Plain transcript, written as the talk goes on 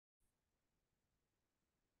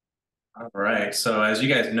All right. So as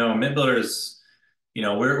you guys know, MintBuilder is,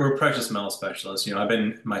 we're precious metal specialists. I've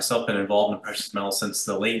been involved in precious metals since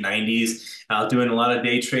the late 90s, doing a lot of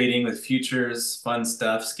day trading with futures, fun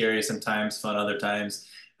stuff, scary sometimes, fun other times.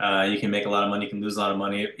 You can make a lot of money, you can lose a lot of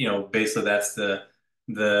money. Basically that's the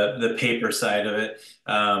paper side of it.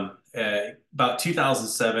 About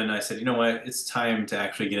 2007, I said, you know what, it's time to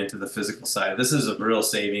actually get into the physical side. This is a real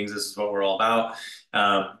savings. This is what we're all about.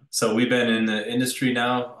 So we've been in the industry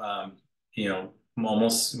now.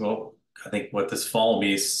 Almost, well, I think what this fall will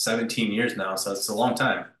be 17 years now, so it's a long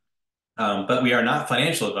time. But we are not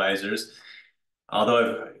financial advisors,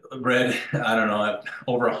 although I've read, I don't know,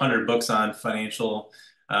 over 100 books on financial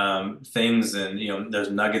things, and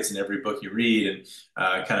there's nuggets in every book you read,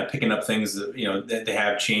 and kind of picking up things that that they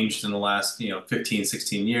have changed in the last 15,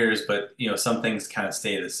 16 years, but some things kind of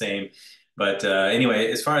stay the same. But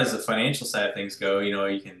anyway, as far as the financial side of things go,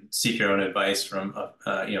 you can seek your own advice from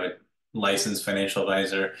a licensed financial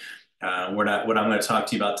advisor. We're not What I'm going to talk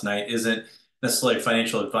to you about tonight isn't necessarily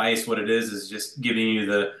financial advice. What it is just giving you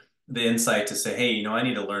the insight to say, hey, I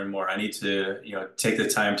need to learn more. I need to, take the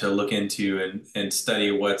time to look into and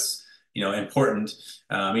study what's, important.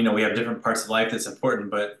 We have different parts of life that's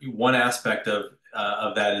important, but one aspect of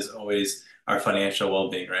that is always our financial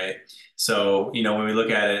well-being, right? So, when we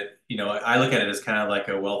look at it, I look at it as kind of like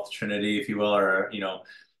a wealth trinity, if you will, or,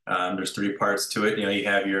 there's three parts to it. You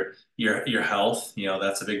have your health,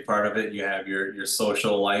 that's a big part of it. You have your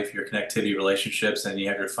social life, your connectivity, relationships, and you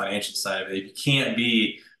have your financial side of it. You can't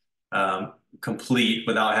be complete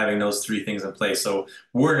without having those three things in place. So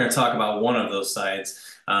we're going to talk about one of those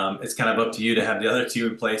sides. It's kind of up to you to have the other two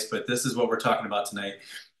in place, but this is what we're talking about tonight.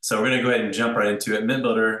 So we're going to go ahead and jump right into it.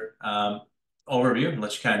 MintBuilder overview and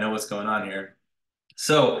let you kind of know what's going on here.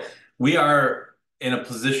 So we are in a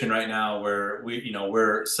position right now where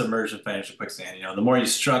we're submerged in financial quicksand. The more you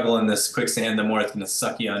struggle in this quicksand, the more it's going to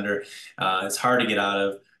suck you under. It's hard to get out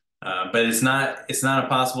of, but it's not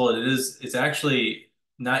impossible. It's actually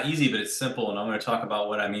not easy, but it's simple. And I'm going to talk about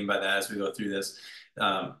what I mean by that as we go through this.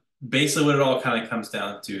 Basically, what it all kind of comes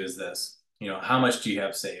down to is this. How much do you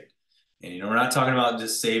have saved? And we're not talking about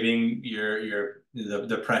just saving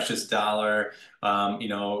the precious dollar.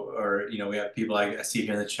 Or we have people I see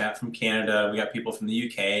here in the chat from Canada. We got people from the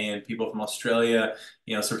UK and people from Australia.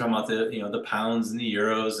 So we're talking about the pounds and the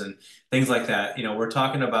euros and things like that. We're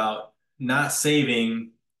talking about not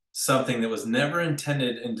saving something that was never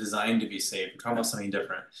intended and designed to be saved. We're talking about something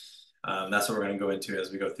different. That's what we're going to go into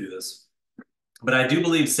as we go through this. But I do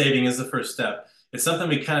believe saving is the first step. It's something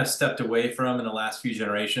we kind of stepped away from in the last few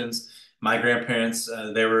generations. My grandparents,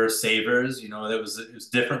 they were savers. It was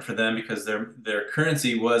different for them because their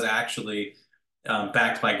currency was actually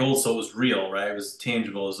backed by gold, so it was real, right? It was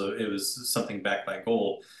tangible, so it was something backed by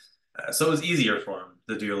gold. So it was easier for them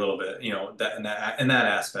to do a little bit, that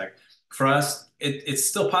aspect. For us, it's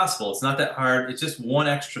still possible. It's not that hard. It's just one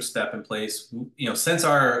extra step in place. Since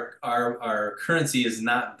our currency is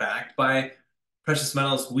not backed by precious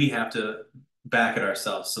metals, we have to back it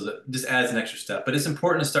ourselves. So that just adds an extra step. But it's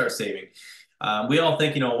important to start saving. We all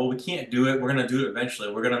think, well, we can't do it. We're going to do it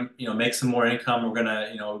eventually. We're going to, make some more income. We're going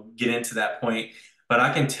to, get into that point. But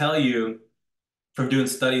I can tell you from doing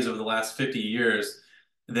studies over the last 50 years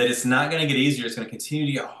that it's not going to get easier. It's going to continue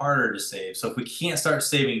to get harder to save. So if we can't start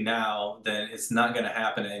saving now, then it's not going to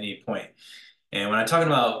happen at any point. And when I'm talking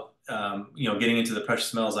about getting into the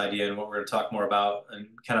precious metals idea and what we're going to talk more about and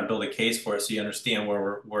kind of build a case for it so you understand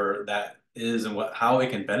where that is and how it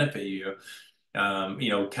can benefit you,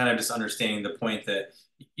 kind of just understanding the point that,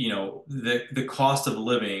 the cost of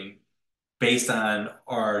living based on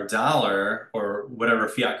our dollar or whatever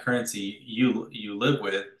fiat currency you live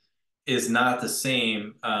with is not the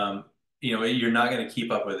same. You're not going to keep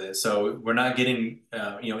up with it. So we're not getting,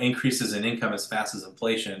 increases in income as fast as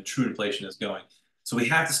inflation, true inflation is going. So we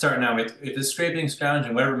have to start now. If it's scraping,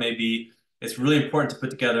 scrounging, whatever it may be, it's really important to put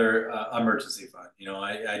together an emergency fund.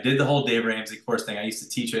 I did the whole Dave Ramsey course thing. I used to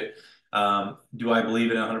teach it. Do I believe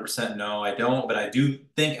in it 100%? No, I don't. But I do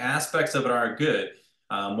think aspects of it are good.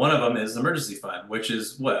 One of them is emergency fund, which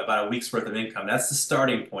is about a week's worth of income. That's the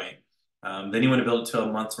starting point. Then you want to build it to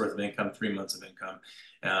a month's worth of income, 3 months of income.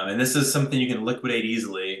 And this is something you can liquidate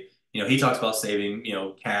easily. He talks about saving,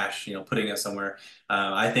 cash, putting it somewhere.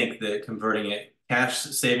 I think that converting it, cash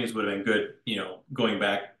savings would have been good, going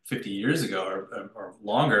back 50 years ago or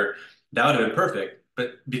longer. That would have been perfect.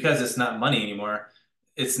 But because it's not money anymore,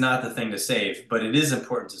 it's not the thing to save, but it is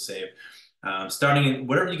important to save. Starting in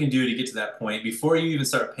whatever you can do to get to that point before you even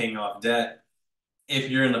start paying off debt. If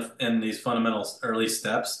you're in these fundamental early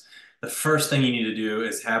steps, the first thing you need to do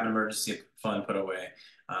is have an emergency fund put away.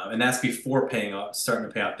 And that's before starting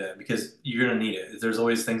to pay off debt, because you're going to need it. There's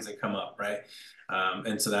always things that come up, right?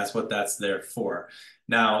 And so that's what that's there for.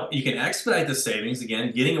 Now, you can expedite the savings,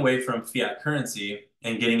 again, getting away from fiat currency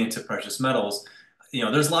and getting into precious metals.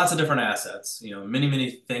 There's lots of different assets, many,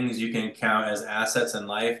 many things you can count as assets in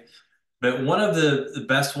life. But one of the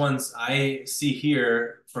best ones I see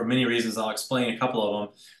here, for many reasons, I'll explain a couple of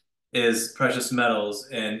them, is precious metals.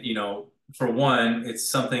 And, for one, it's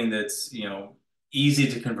something that's, easy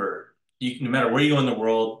to convert. No matter where you go in the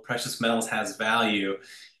world, precious metals has value,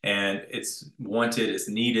 and it's wanted, it's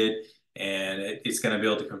needed, and it's going to be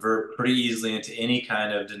able to convert pretty easily into any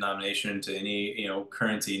kind of denomination, to any,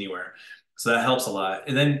 currency anywhere. So that helps a lot.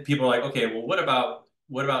 And then people are like, okay, well, what about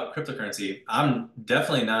cryptocurrency? I'm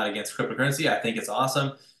definitely not against cryptocurrency. I think it's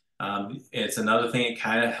awesome. It's another thing. It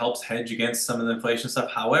kind of helps hedge against some of the inflation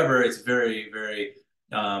stuff. However, it's very, very,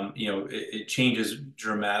 it changes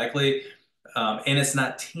dramatically, and it's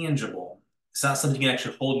not tangible. It's not something you can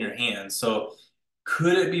actually hold in your hand. So,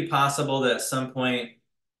 could it be possible that at some point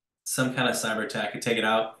some kind of cyber attack could take it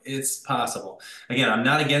out? It's possible. Again, I'm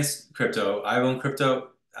not against crypto. I own crypto.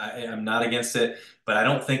 I'm not against it, but I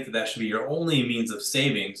don't think that that should be your only means of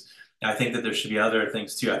savings. I think that there should be other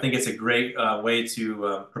things too. I think it's a great way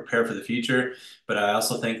to prepare for the future, but I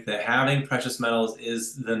also think that having precious metals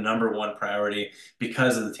is the number one priority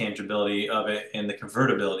because of the tangibility of it and the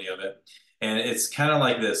convertibility of it. And it's kind of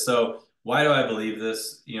like this. So why do I believe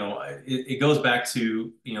this? It goes back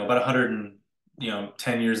to, about 100 and,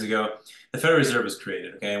 10 years ago, the Federal Reserve was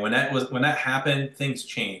created. Okay. When that happened, things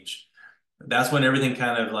changed. That's when everything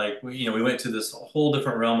kind of like, we went to this whole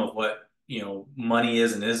different realm of what, money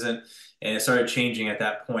is and isn't. And it started changing at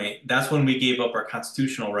that point. That's when we gave up our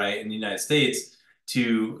constitutional right in the United States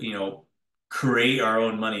to, create our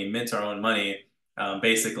own money, mint our own money,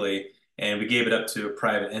 basically. And we gave it up to a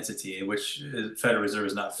private entity, which Federal Reserve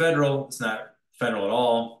is not federal. It's not federal at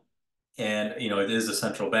all. And, it is a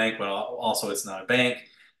central bank, but also it's not a bank.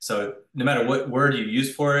 So no matter what word you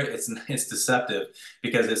use for it, it's deceptive,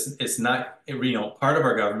 because it's not, part of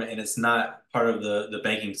our government, and it's not part of the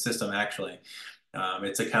banking system actually.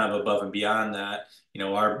 It's a kind of above and beyond that.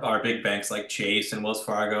 Our big banks like Chase and Wells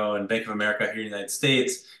Fargo and Bank of America here in the United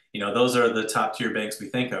States, those are the top tier banks we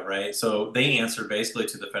think of, right? So they answer basically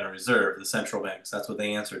to the Federal Reserve, the central banks. That's what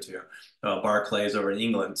they answer to. Barclays over in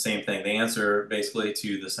England, same thing. They answer basically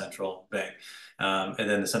to the central bank. And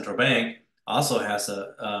then the central bank also has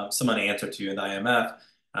someone to answer to in the IMF.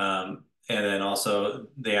 And then also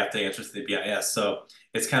they have to answer to the BIS. So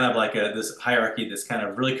it's kind of like this hierarchy that's kind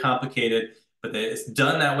of really complicated, but it's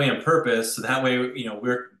done that way on purpose. So that way,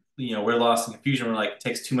 we're lost in confusion. We're like, it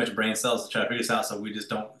takes too much brain cells to try to figure this out. So we just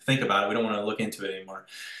don't think about it. We don't want to look into it anymore.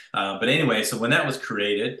 But anyway, so when that was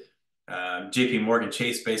created, JP Morgan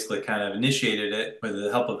Chase basically kind of initiated it with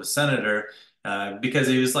the help of a senator, because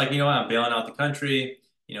he was like, I'm bailing out the country.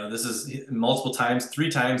 This is multiple times,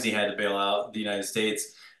 3 times he had to bail out the United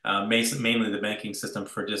States, mainly the banking system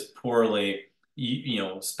for just poorly,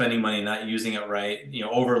 spending money, not using it right,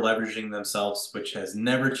 over leveraging themselves, which has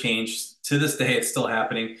never changed. To this day, it's still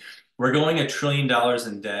happening. We're going $1 trillion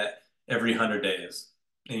in debt every 100 days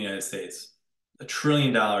in the United States. $1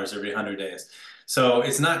 trillion every 100 days. So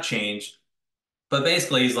it's not changed. But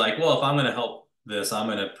basically, he's like, well, if I'm going to help this, I'm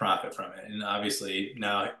going to profit from it. And obviously,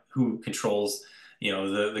 now who controls,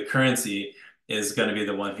 the currency is going to be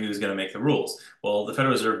the one who's going to make the rules. Well, the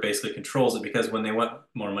Federal Reserve basically controls it, because when they want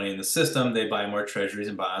more money in the system, they buy more treasuries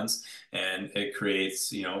and bonds, and it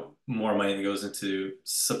creates, more money that goes into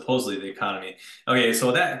supposedly the economy. Okay,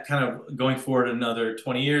 so that kind of going forward another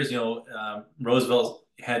 20 years, Roosevelt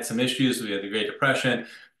had some issues. We had the Great Depression.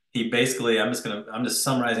 He basically, I'm just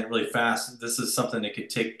summarizing it really fast. This is something that could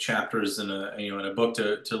take chapters in a book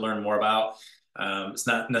to learn more about. It's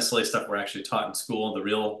not necessarily stuff we're actually taught in school, the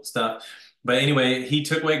real stuff. But anyway, he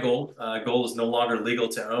took away gold. Gold is no longer legal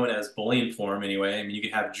to own as bullion form anyway. I mean, you can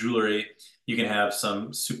have jewelry, you can have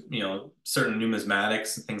some, certain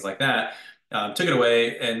numismatics and things like that. Took it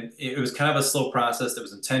away, and it was kind of a slow process that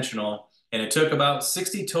was intentional. And it took about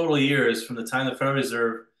 60 total years from the time the Federal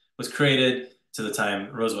Reserve was created to the time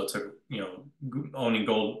Roosevelt took, owning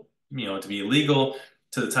gold, to be illegal,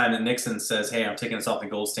 to the time that Nixon says, hey, I'm taking us off the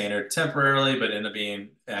gold standard temporarily, but ended up being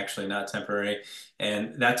actually not temporary.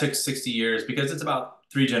 And that took 60 years, because it's about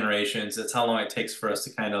 3 generations. That's how long it takes for us to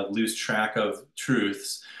kind of lose track of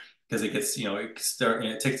truths, because it gets,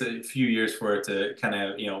 it takes a few years for it to kind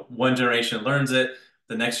of, one generation learns it,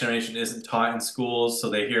 the next generation isn't taught in schools, so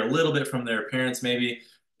they hear a little bit from their parents maybe,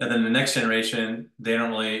 and then the next generation, they're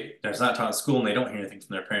not taught in school, and they don't hear anything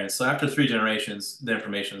from their parents. So after 3 generations, the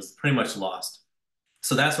information is pretty much lost.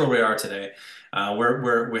 So that's where we are today.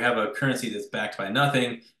 We have a currency that's backed by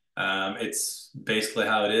nothing. It's basically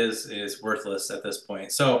how it is worthless at this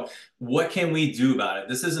point. So what can we do about it?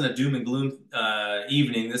 This isn't a doom and gloom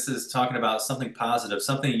evening. This is talking about something positive,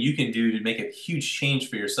 something you can do to make a huge change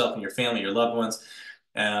for yourself and your family, your loved ones.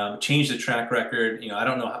 Change the track record. I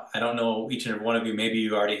don't know. I don't know each and every one of you. Maybe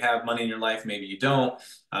you already have money in your life. Maybe you don't.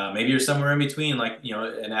 Maybe you're somewhere in between. Like,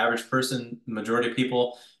 an average person, majority of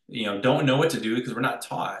people, don't know what to do because we're not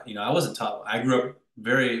taught. I wasn't taught. I grew up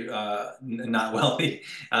very not wealthy,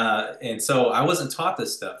 and so I wasn't taught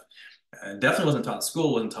this stuff. I definitely wasn't taught in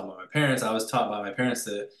school. Wasn't taught by my parents. I was taught by my parents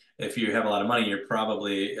that if you have a lot of money, you're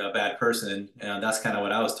probably a bad person. And that's kind of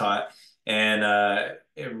what I was taught. And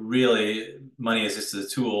it really, money is just a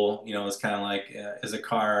tool. It's kind of like, is a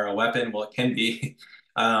car a weapon? Well, it can be.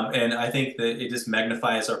 And I think that it just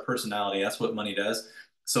magnifies our personality. That's what money does.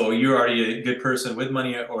 So you're already a good person with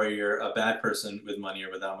money, or you're a bad person with money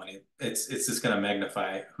or without money. It's just going to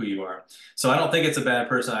magnify who you are. So I don't think it's a bad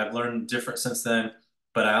person. I've learned different since then,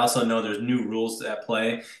 but I also know there's new rules at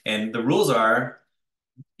play, and the rules are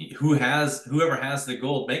whoever has the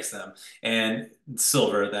gold makes them, and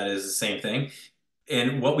silver, that is the same thing.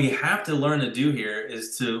 And what we have to learn to do here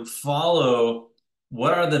is to follow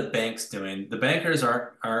what are the banks doing. The bankers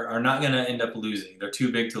are not going to end up losing. They're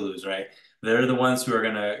too big to lose, right? They're the ones who are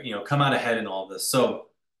going to, come out ahead in all of this. So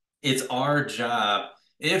it's our job,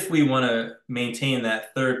 if we want to maintain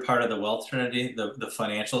that third part of the wealth trinity, the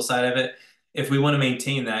financial side of it, if we want to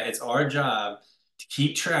maintain that, it's our job to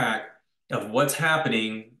keep track of what's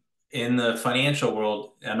happening in the financial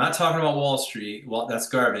world. I'm not talking about Wall Street. Well, that's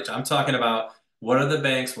garbage. I'm talking about what are the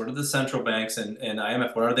banks, what are the central banks and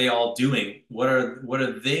IMF, what are they all doing? What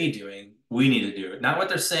are they doing? We need to do it. Not what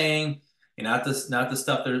they're saying, and not the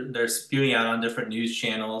stuff they're spewing out on different news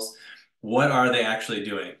channels. What are they actually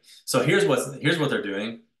doing? So here's what they're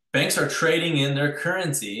doing. Banks are trading in their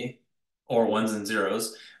currency, or ones and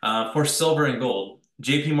zeros, for silver and gold.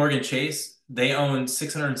 JP Morgan Chase, they own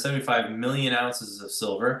 675 million ounces of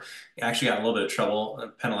silver. Actually got in a little bit of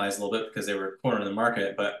trouble, penalized a little bit because they were cornering the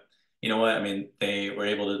market. But you know what? I mean, they were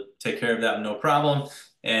able to take care of that no problem.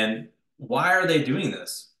 And why are they doing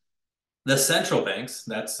this? The central banks,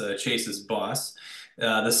 that's Chase's boss,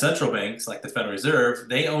 the central banks, like the Federal Reserve,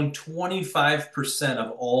 they own 25%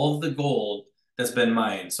 of all of the gold that's been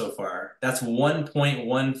mined so far. That's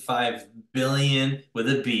 1.15 billion with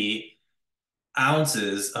a B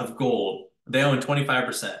ounces of gold. They own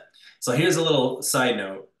 25%. So here's a little side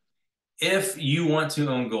note. If you want to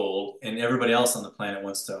own gold and everybody else on the planet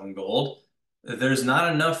wants to own gold, there's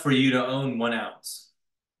not enough for you to own 1 ounce,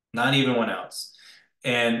 not even 1 ounce.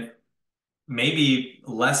 And maybe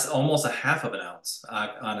less, almost a half of an ounce,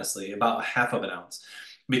 honestly, about a half of an ounce,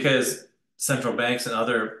 because central banks and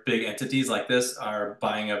other big entities like this are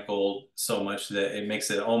buying up gold so much that it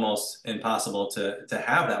makes it almost impossible to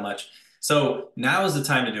have that much. So now is the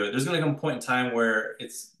time to do it. There's going to come a point in time where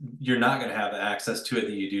you're not going to have the access to it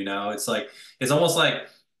that you do now. It's almost like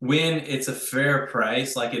when it's a fair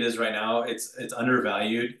price, like it is right now, it's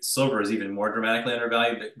undervalued. Silver is even more dramatically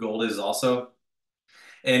undervalued, but gold is also.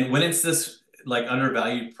 And when it's this like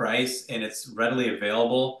undervalued price and it's readily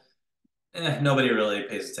available, nobody really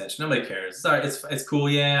pays attention. Nobody cares. Sorry, it's cool.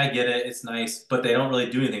 Yeah, I get it. It's nice, but they don't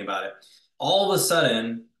really do anything about it. All of a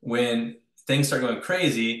sudden, when things start going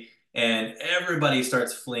crazy and everybody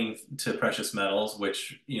starts fleeing to precious metals,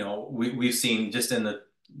 which we've seen just in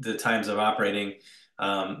the times of operating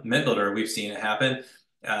MintBuilder, we've seen it happen,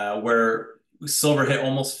 where silver hit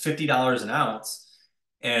almost $50 an ounce.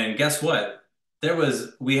 And guess what?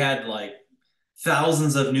 We had like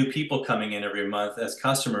thousands of new people coming in every month as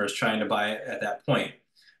customers trying to buy it at that point.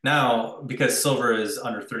 Now, because silver is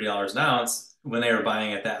under $30 an ounce, when they were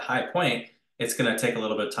buying at that high point, it's going to take a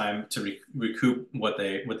little bit of time to recoup what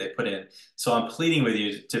they put in. So I'm pleading with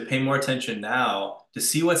you to pay more attention now to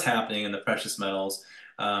see what's happening in the precious metals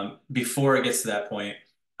before it gets to that point.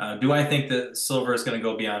 Do I think that silver is going to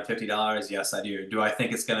go beyond $50? Yes, I do. Do I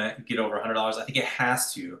think it's going to get over $100? I think it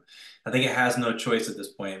has to. I think it has no choice at this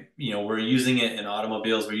point. We're using it in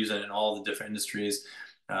automobiles. We're using it in all the different industries,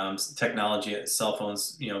 technology, cell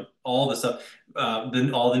phones, all the stuff, all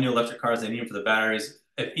the new electric cars they need for the batteries.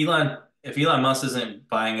 If Elon Musk isn't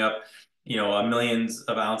buying up, millions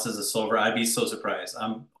of ounces of silver, I'd be so surprised.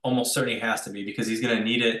 I'm almost certain he has to be, because he's going to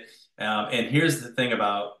need it. And here's the thing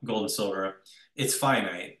about gold and silver. It's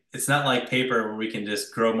finite. It's not like paper where we can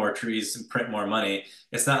just grow more trees and print more money.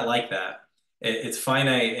 It's not like that. It's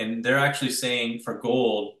finite, and they're actually saying for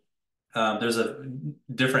gold, there's a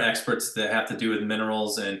different experts that have to do with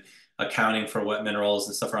minerals and accounting for what minerals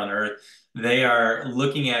and stuff are on Earth. they are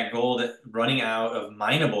looking at gold running out of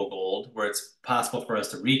mineable gold, where it's possible for us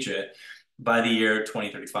to reach it by the year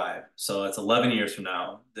 2035. So it's 11 years from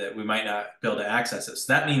now that we might not be able to access it.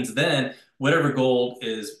 So that means then whatever gold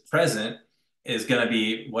is present is going to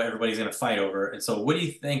be what everybody's going to fight over. And so what do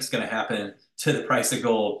you think is going to happen to the price of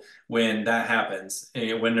gold when that happens?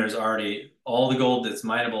 When there's already all the gold that's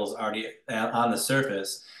mineable is already on the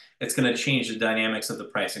surface, it's going to change the dynamics of the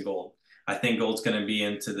price of gold. I think gold's going to be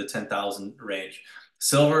into the 10,000 range.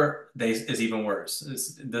 Silver is even worse.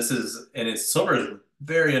 Silver is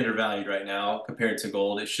very undervalued right now compared to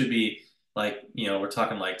gold. It should be like, we're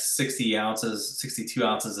talking like 60 ounces, 62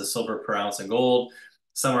 ounces of silver per ounce of gold,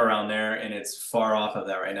 somewhere around there, and it's far off of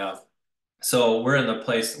that right now. So we're in the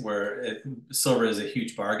place where silver is a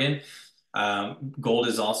huge bargain. Gold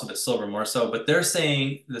is also, but silver more so. But they're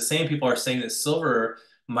saying, the same people are saying that silver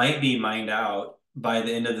might be mined out by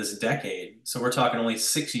the end of this decade. So we're talking only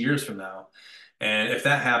 6 years from now. And if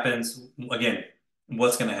that happens, again,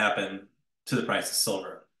 what's going to happen to the price of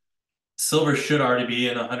silver? Silver should already be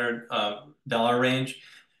in $100 range.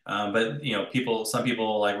 But some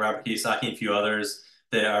people like Robert Kiyosaki and a few others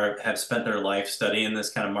that have spent their life studying this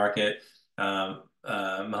kind of market.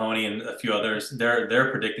 Mahoney and a few others,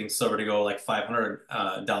 they're predicting silver to go like $500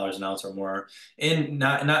 an ounce or more, in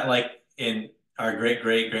not like in our great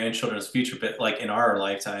grandchildren's future, but like in our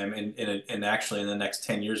lifetime, and actually in the next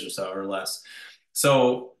 10 years or so or less.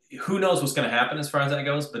 So who knows what's going to happen as far as that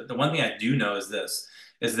goes? But the one thing I do know is this,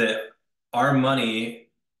 is that our money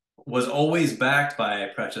was always backed by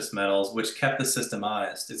precious metals, which kept the system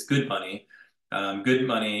honest. It's good money. Good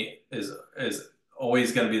money is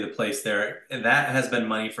always going to be the place there. And that has been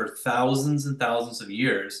money for thousands and thousands of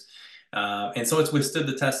years. And so it's withstood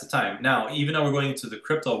the test of time. Now, even though we're going into the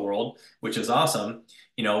crypto world, which is awesome,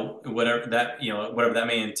 whatever that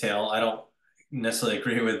may entail, I don't necessarily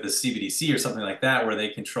agree with the CBDC or something like that, where they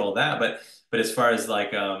control that. But as far as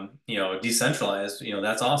like, decentralized,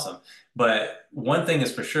 that's awesome. But one thing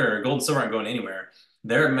is for sure, gold and silver aren't going anywhere.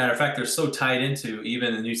 Matter of fact, they're so tied into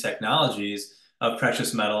even the new technologies of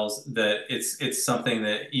precious metals that it's something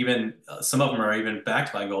that even some of them are even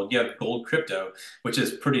backed by gold. You have gold crypto, which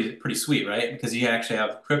is pretty sweet, right? Because you actually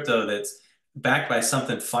have crypto that's backed by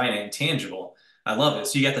something finite and tangible. I love it.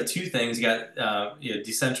 So you got the two things. You got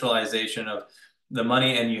decentralization of the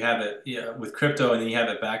money, and you have it with crypto, and then you have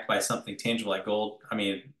it backed by something tangible like gold. I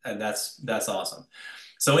mean, and that's awesome.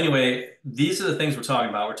 So anyway, these are the things we're talking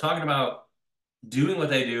about. We're talking about doing what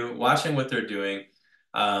they do, watching what they're doing,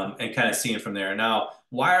 and kind of seeing from there. Now,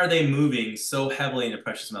 why are they moving so heavily into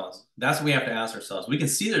precious metals? That's what we have to ask ourselves. We can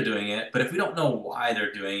see they're doing it, but if we don't know why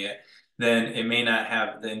they're doing it, then it may not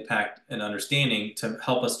have the impact and understanding to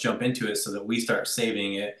help us jump into it so that we start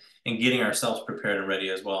saving it and getting ourselves prepared and ready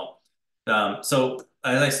as well. So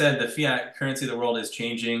as I said, the fiat currency of the world is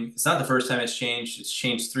changing. It's not the first time it's changed. It's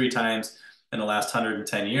changed 3 times in the last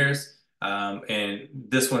 110 years. And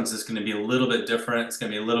this one's just going to be a little bit different. It's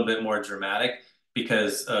going to be a little bit more dramatic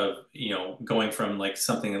because of, going from like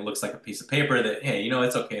something that looks like a piece of paper that, hey,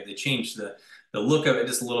 it's okay if they change the look of it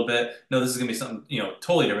just a little bit. No, this is going to be something,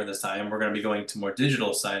 totally different this time. We're going to be going to more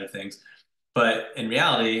digital side of things. But in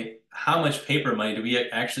reality, how much paper money do we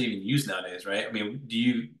actually even use nowadays, right? I mean, do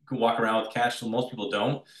you walk around with cash? Well, most people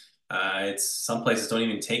don't. Some places don't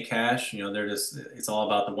even take cash. It's all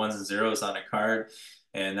about the ones and zeros on a card.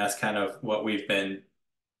 And that's kind of what we've been,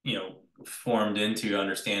 formed into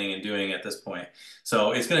understanding and doing at this point.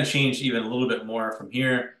 So it's going to change even a little bit more from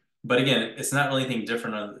here. But again, it's not really anything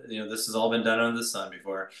different. This has all been done under the sun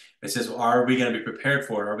before. It's just, are we going to be prepared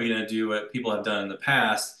for it? Are we going to do what people have done in the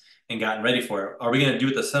past and gotten ready for it? Are we going to do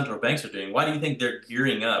what the central banks are doing? Why do you think they're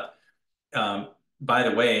gearing up? By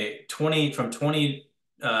the way,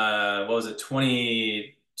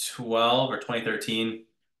 2012 or 2013,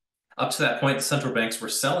 up to that point, the central banks were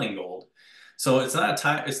selling gold. So there's not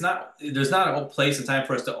a place and time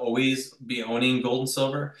for us to always be owning gold and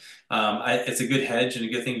silver. It's a good hedge and a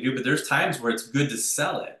good thing to do, but there's times where it's good to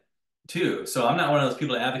sell it too. So I'm not one of those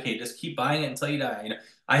people that advocate just keep buying it until you die.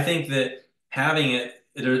 I think that having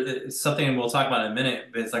it's something we'll talk about in a minute,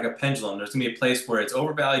 but it's like a pendulum. There's gonna be a place where it's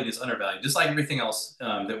overvalued and it's undervalued, just like everything else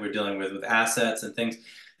that we're dealing with assets and things.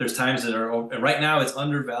 There's times that right now it's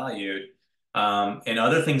undervalued, and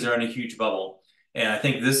other things are in a huge bubble. And I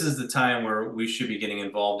think this is the time where we should be getting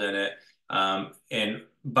involved in it. And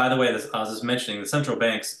by the way, I was just mentioning the central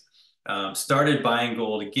banks started buying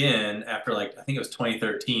gold again after I think it was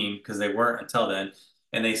 2013, because they weren't until then.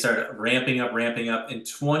 And they started ramping up in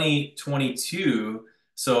 2022.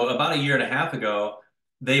 So about a year and a half ago,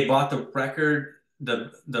 they bought the record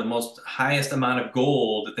the most highest amount of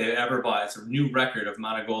gold that they've ever bought. It's a new record of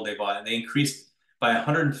amount of gold they bought. And they increased by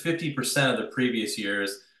 150% of the previous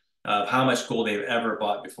years of how much gold they've ever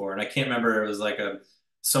bought before. And I can't remember, it was like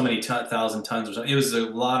so many thousand tons or something. It was a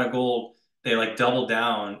lot of gold. They like doubled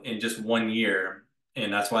down in just 1 year.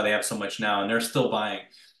 And that's why they have so much now. And they're still buying.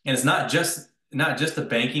 And it's not just the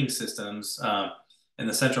banking systems and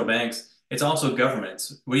the central banks. It's also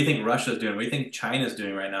governments. What do you think Russia's doing? What do you think China's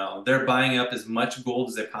doing right now? They're buying up as much gold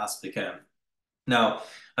as they possibly can. Now,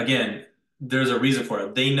 again, there's a reason for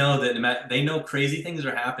it. They know that they know crazy things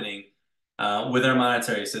are happening with our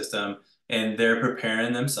monetary system, and they're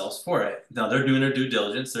preparing themselves for it. Now, they're doing their due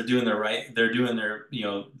diligence. They're doing their right. They're doing their,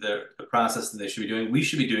 the process that they should be doing. We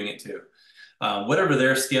should be doing it too. Whatever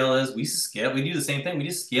their scale is, we scale. We do the same thing. We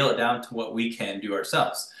just scale it down to what we can do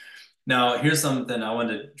ourselves. Now, here's something I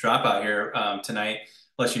wanted to drop out here tonight,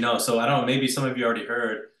 let you know. So I don't know, maybe some of you already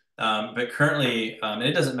heard, but currently, and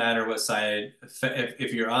it doesn't matter what side,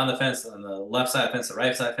 if you're on the fence, on the left side of the fence, the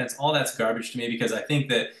right side of the fence, all that's garbage to me, because I think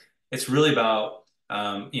that it's really about,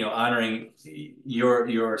 honoring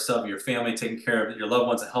yourself, your family, taking care of your loved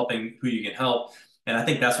ones, and helping who you can help. And I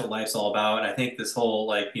think that's what life's all about. And I think this whole,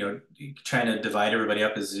 like, trying to divide everybody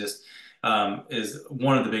up is just, is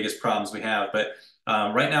one of the biggest problems we have. But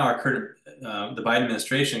right now, our current the Biden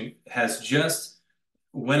administration has just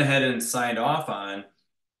went ahead and signed off on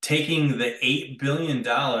taking the $8 billion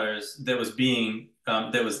that was being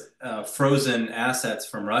frozen assets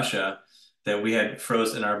from Russia, that we had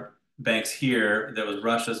frozen in our banks here, that was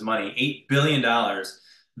Russia's money, $8 billion.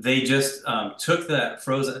 They just took that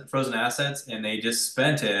frozen assets and they just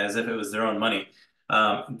spent it as if it was their own money.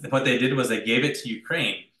 What they did was they gave it to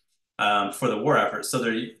Ukraine for the war effort. So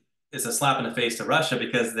it's a slap in the face to Russia,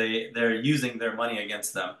 because they're using their money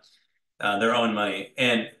against them, their own money.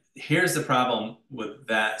 And here's the problem with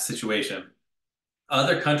that situation.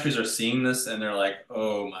 Other countries are seeing this and they're like,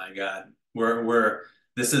 oh my God,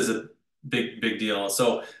 this is a big deal.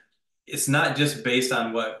 So it's not just based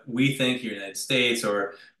on what we think here in the United States,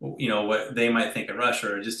 or what they might think in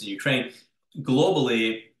Russia or just in Ukraine.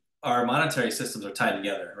 Globally, our monetary systems are tied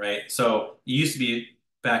together, right? So it used to be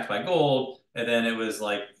backed by gold, and then it was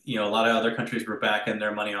like, a lot of other countries were backing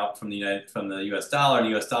their money up from the US dollar, and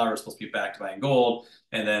the US dollar was supposed to be backed by gold,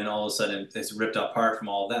 and then all of a sudden it's ripped apart from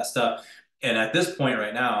all of that stuff. And at this point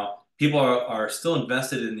right now, people are still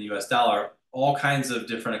invested in the US dollar. All kinds of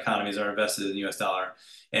different economies are invested in the US dollar.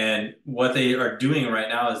 And what they are doing right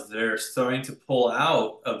now is they're starting to pull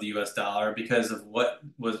out of the US dollar because of what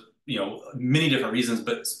was, many different reasons,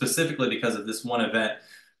 but specifically because of this one event,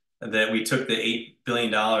 that we took the $8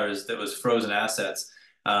 billion that was frozen assets,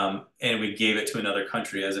 and we gave it to another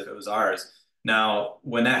country as if it was ours. Now,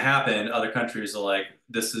 when that happened, other countries are like,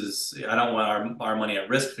 I don't want our money at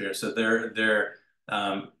risk here. So they're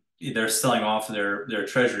selling off their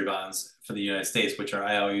treasury bonds for the United States, which are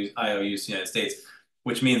IOUs to the United States,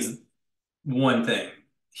 which means one thing: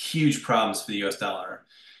 huge problems for the US dollar.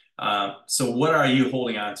 So what are you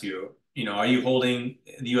holding on to? Are you holding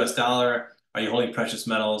the US dollar? Are you holding precious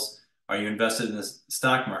metals? Are you invested in the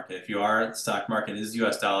stock market? If you are, the stock market is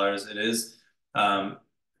US dollars. It is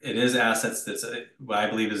assets. What I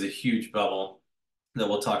believe is a huge bubble that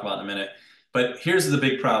we'll talk about in a minute. But here's the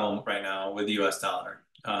big problem right now with the US dollar,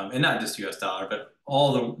 and not just US dollar, but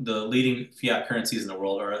all the leading fiat currencies in the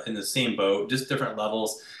world are in the same boat, just different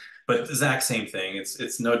levels, but the exact same thing.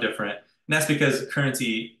 It's no different. And that's because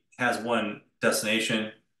currency has one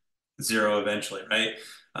destination: zero eventually, right?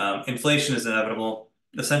 Inflation is inevitable.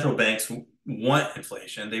 The central banks want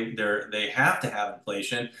inflation. They have to have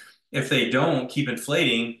inflation. If they don't keep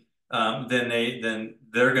inflating, then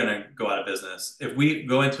they're going to go out of business. If we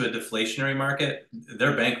go into a deflationary market,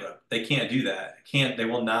 they're bankrupt. They can't do that. They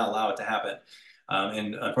will not allow it to happen.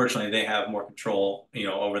 And unfortunately, they have more control,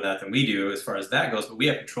 over that than we do as far as that goes. But we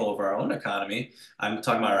have control over our own economy. I'm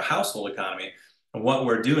talking about our household economy, and what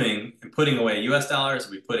we're doing and putting away US dollars.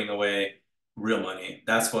 Are we putting away real money?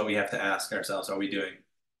 That's what we have to ask ourselves. Are we doing?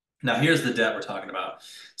 Now, here's the debt we're talking about.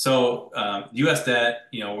 So US debt,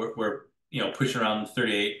 we're pushing around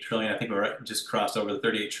 38 trillion. I think we're just crossed over the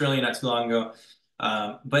 38 trillion not too long ago.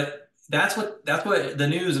 But that's what the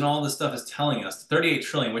news and all this stuff is telling us. 38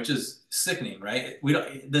 trillion, which is sickening, right? We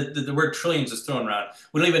don't the word trillion is just thrown around.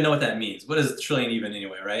 We don't even know what that means. What is trillion even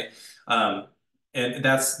anyway, right? And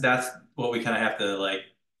that's what we kind of have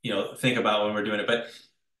to think about when we're doing it. But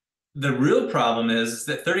the real problem is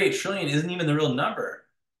that 38 trillion isn't even the real number.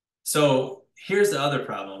 So here's the other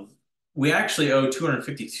problem. We actually owe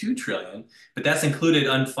 252 trillion, but that's included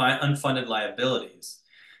unfunded liabilities.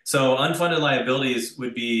 So unfunded liabilities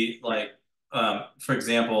would be like, for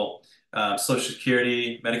example, Social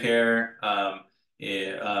Security, Medicare,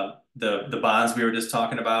 the bonds we were just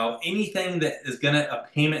talking about, anything that is gonna a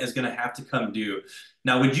payment is gonna have to come due.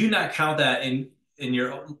 Now, would you not count that in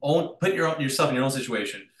your own, put yourself in your own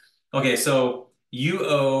situation? Okay, so you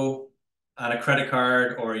owe on a credit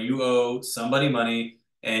card or you owe somebody money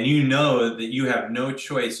and you know that you have no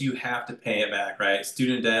choice, you have to pay it back, right?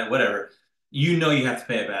 Student debt, whatever. You know you have to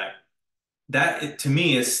pay it back. That to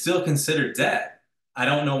me is still considered debt. I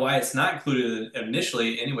don't know why it's not included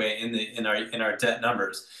initially anyway in our debt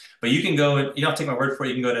numbers. But you can go, you don't have to take my word for it.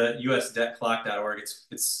 You can go to usdebtclock.org.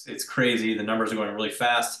 It's crazy. The numbers are going really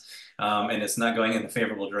fast, and it's not going in the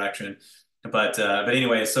favorable direction. But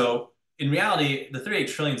anyway, so in reality, the 38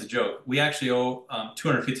 trillion is a joke. We actually owe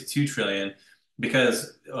 252 trillion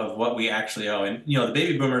because of what we actually owe. And the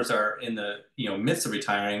baby boomers are in the midst of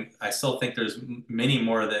retiring. I still think there's many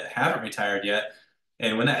more that haven't retired yet.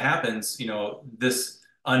 And when that happens, this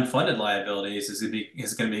unfunded liabilities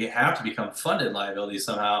is going to have to become funded liabilities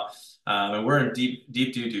somehow. And we're in deep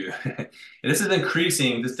doo-doo. This is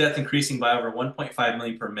increasing, this debt's increasing by over 1.5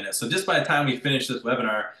 million per minute. So just by the time we finish this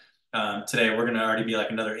webinar today, we're going to already be like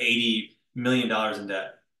another $80 million in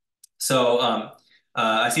debt. So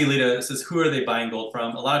I see Lita says, who are they buying gold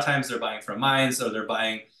from? A lot of times they're buying from mines, or they're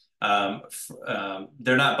buying,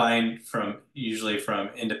 they're not buying usually from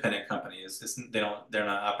independent companies. They're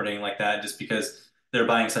not operating like that just because they're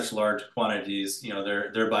buying such large quantities.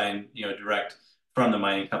 They're buying, direct from the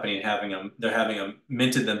mining company and they're having them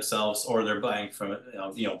minted themselves, or they're buying from,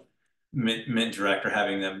 mint direct, or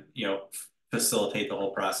having them, facilitate the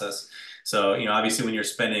whole process. So, obviously when you're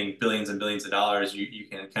spending billions and billions of dollars, you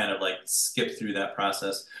can kind of like skip through that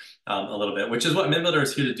process a little bit, which is what MintBuilder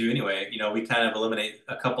is here to do anyway. We kind of eliminate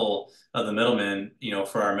a couple of the middlemen,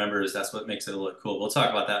 for our members. That's what makes it a little cool. We'll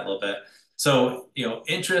talk about that a little bit. So,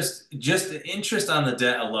 just the interest on the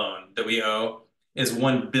debt alone that we owe is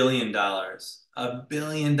 $1 billion. $1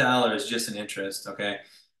 billion just in interest, okay?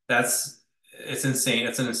 It's insane.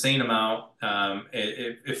 It's an insane amount.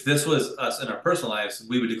 If this was us in our personal lives,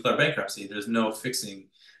 we would declare bankruptcy. There's no fixing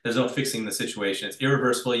the situation. It's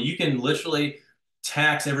irreversible. You can literally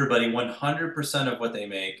tax everybody 100% of what they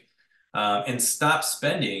make, and stop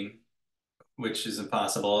spending, which is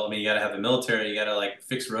impossible. I mean, you got to have the military, you got to like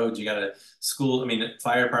fix roads, you got to school, I mean,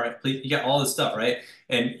 fire department, police, you got all this stuff, right?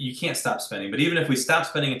 And you can't stop spending. But even if we stop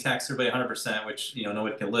spending and tax everybody 100%, which,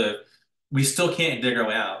 nobody can live, we still can't dig our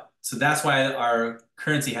way out. So that's why our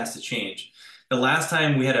currency has to change. The last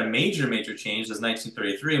time we had a major change was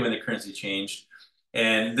 1933 when the currency changed.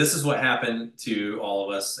 And this is what happened to all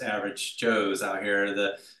of us average Joes out here,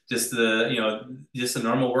 just the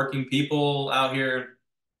normal working people out here,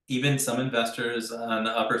 even some investors on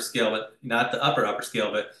the upper scale, but not the upper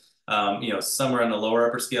scale, but somewhere on the lower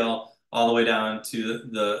upper scale, all the way down to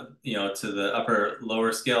the upper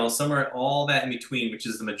lower scale, somewhere all that in between, which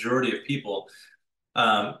is the majority of people.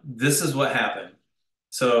 This is what happened.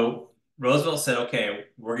 So Roosevelt said, okay,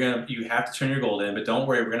 you have to turn your gold in, but don't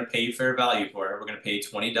worry, we're gonna pay you fair value for it. We're gonna pay you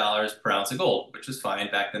 $20 per ounce of gold, which is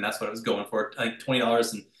fine. Back then, that's what it was going for. Like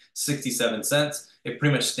 $20.67. It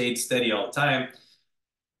pretty much stayed steady all the time.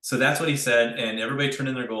 So that's what he said, and everybody turned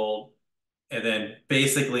in their gold. And then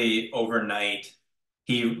basically overnight,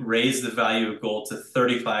 he raised the value of gold to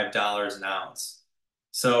 $35 an ounce.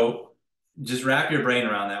 So just wrap your brain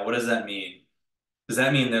around that. What does that mean? Does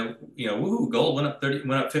that mean that, woohoo, gold went up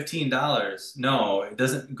 $15? No, it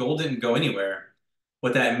doesn't. Gold didn't go anywhere.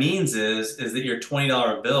 What that means is that your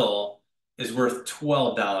 $20 bill is worth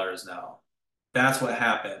 $12 now. That's what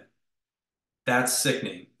happened. That's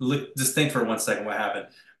sickening. Look, just think for 1 second what happened.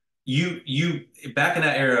 You back in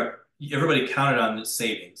that era, everybody counted on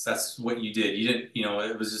savings. That's what you did. You didn't,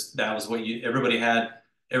 it was just, that was what everybody had.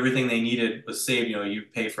 Everything they needed was saved. You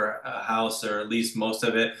pay for a house, or at least most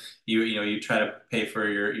of it. You try to pay for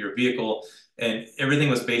your vehicle, and everything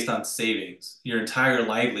was based on savings. Your entire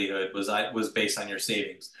livelihood was based on your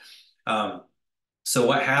savings. So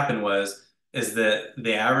what happened is that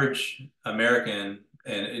the average American,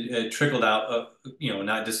 and it trickled out,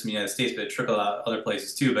 not just in the United States, but it trickled out other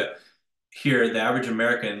places too. But here, the average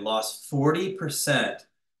American lost 40%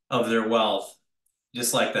 of their wealth,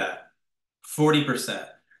 just like that. 40%.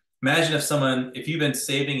 Imagine if you've been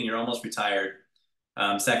saving and you're almost retired.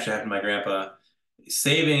 This actually happened to my grandpa.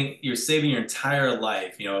 You're saving your entire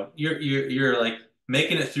life. You're like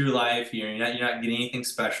making it through life. You're not getting anything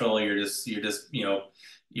special. You're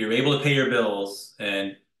able to pay your bills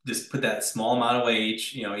and just put that small amount away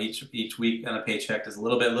each week on a paycheck, just a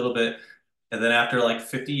little bit. And then after like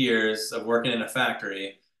 50 years of working in a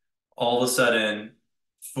factory, all of a sudden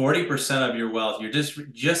 40% of your wealth, you're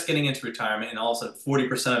just getting into retirement, and all of a sudden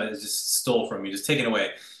 40% of it is just stole from you, just taken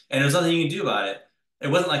away. And there's nothing you can do about it. It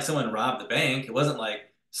wasn't like someone robbed the bank. It wasn't like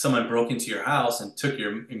someone broke into your house and took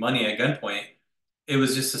your money at gunpoint. It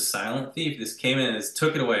was just a silent thief. This came in and just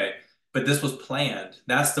took it away. But this was planned.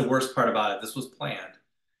 That's the worst part about it. This was planned.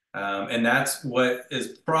 And that's what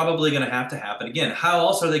is probably going to happen. Again, how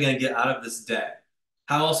else are they going to get out of this debt?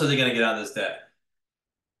 How else are they going to get out of this debt?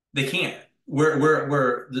 They can't.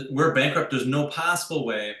 We're bankrupt. There's no possible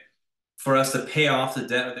way for us to pay off the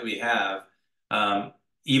debt that we have, um,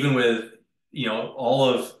 even with all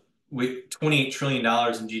of $28 trillion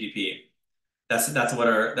in GDP. That's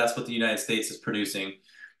what the United States is producing,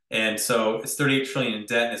 and so it's 38 trillion in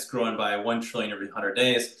debt, and it's growing by 1 trillion every 100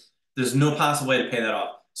 days. There's no possible way to pay that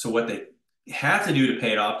off. So what they have to do to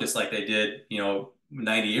pay it off, just like they did,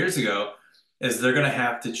 90 years ago, is they're going to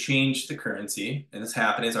have to change the currency, and it's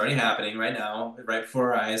happening. It's already happening right now, right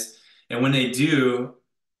before our eyes. And when they do,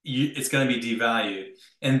 it's going to be devalued.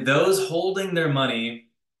 And those holding their money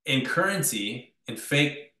in currency, in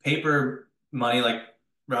fake paper money, like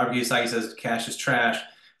Robert Kiyosaki says, cash is trash.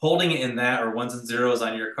 Holding it in that or ones and zeros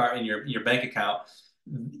on your card in your bank account,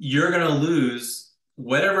 you're going to lose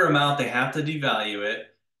whatever amount they have to devalue it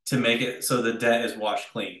to make it so the debt is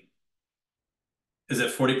washed clean. Is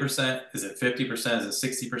it 40%? Is it 50%? Is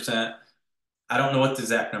it 60%? I don't know what the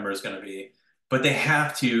exact number is going to be, but they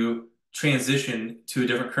have to transition to a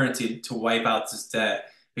different currency to wipe out this debt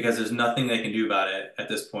because there's nothing they can do about it at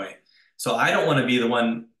this point. So I don't want to be the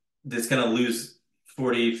one that's going to lose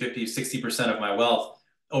 40, 50, 60% of my wealth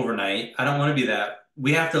overnight. I don't want to be that.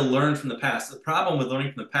 We have to learn from the past. The problem with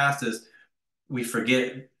learning from the past is we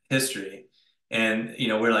forget history. And,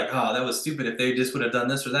 we're like, oh, that was stupid if they just would have done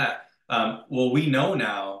this or that. Well, we know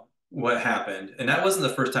now what happened. And that wasn't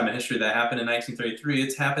the first time in history that happened in 1933.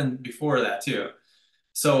 It's happened before that too.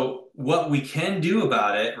 So what we can do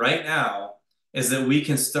about it right now is that we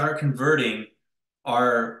can start converting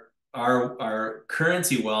our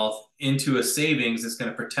currency wealth into a savings that's going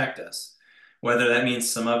to protect us. Whether that means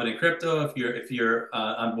some of it in crypto, if you're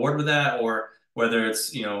on board with that, or whether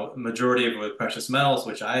it's majority of it with precious metals,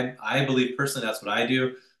 which I believe personally that's what I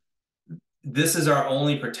do. This is our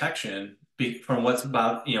only protection from what's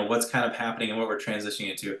kind of happening and what we're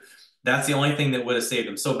transitioning into. That's the only thing that would have saved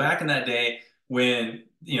them. So back in that day, when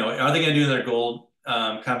are they going to do their gold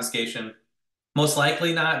confiscation? Most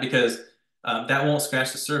likely not, because that won't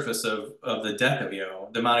scratch the surface of the debt that we owe.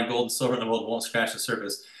 The amount of gold and silver in the world won't scratch the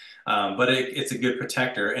surface. But it's a good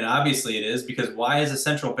protector, and obviously it is, because why is the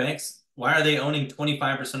central banks? Why are they owning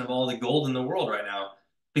 25% of all the gold in the world right now?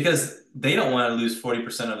 Because they don't want to lose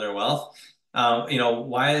 40% of their wealth.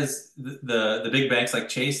 Why is the big banks like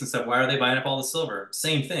Chase and stuff? Why are they buying up all the silver?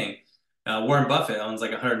 Same thing. Warren Buffett owns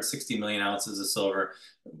like 160 million ounces of silver.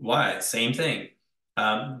 Why? Same thing.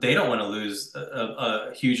 They don't want to lose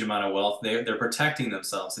a huge amount of wealth. They're protecting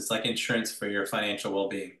themselves. It's like insurance for your financial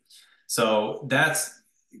well-being. So that's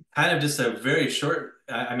kind of just a very short.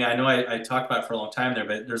 I mean, I know I talked about it for a long time there,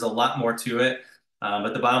 but there's a lot more to it.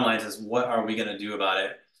 But the bottom line is, what are we going to do about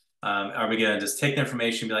it? Are we going to just take the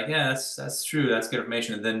information and be like, yeah, that's true, that's good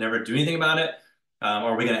information, and then never do anything about it? Or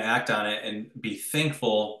are we going to act on it and be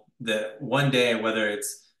thankful that one day, whether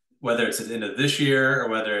it's at the end of this year, or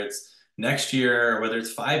whether it's next year, or whether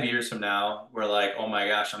it's 5 years from now, we're like, oh my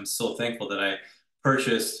gosh, I'm so thankful that I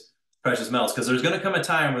purchased precious metals. Because there's going to come a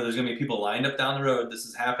time where there's going to be people lined up down the road. This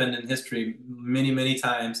has happened in history many, many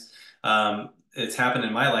times. It's happened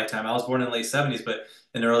in my lifetime. I was born in the late 70s, but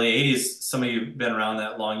in the early 80s, some of you have been around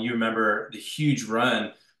that long. You remember the huge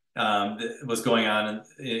run that was going on,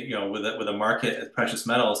 with a market of precious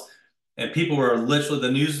metals. And people were literally,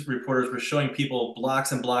 the news reporters were showing people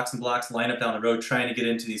blocks and blocks and blocks lined up down the road trying to get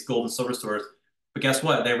into these gold and silver stores. But guess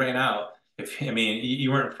what? They ran out. I mean,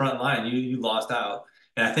 you weren't front line, you lost out.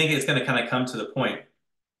 And I think it's going to kind of come to the point.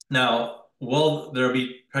 Now, will there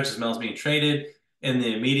be precious metals being traded in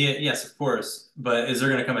the immediate? Yes, of course. But is there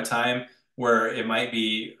going to come a time where it might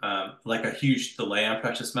be like a huge delay on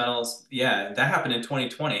precious metals? Yeah, that happened in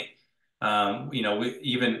 2020. We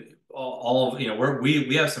even all of,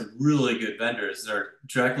 we have some really good vendors that are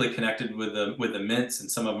directly connected with the mints, and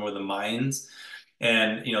some of them with the mines,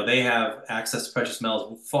 and they have access to precious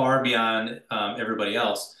metals far beyond everybody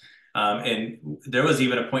else. And there was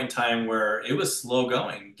even a point in time where it was slow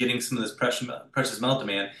going, getting some of this precious metal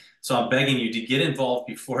demand. So I'm begging you to get involved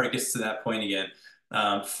before it gets to that point again,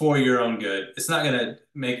 for your own good. It's not going to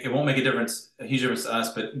it won't make a huge difference to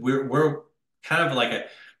us, but we're kind of like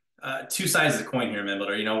two sides of the coin here,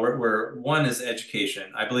 MintBuilder. One is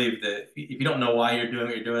education. I believe that if you don't know why you're doing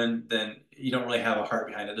what you're doing, then you don't really have a heart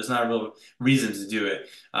behind it. There's not a real reason to do it.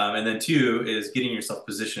 And then two is getting yourself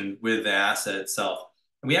positioned with the asset itself.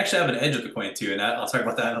 And we actually have an edge of the coin too, and I'll talk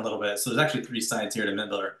about that in a little bit. So there's actually three sides here to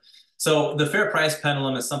MintBuilder. So the fair price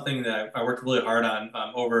pendulum is something that I worked really hard on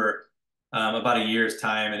over about a year's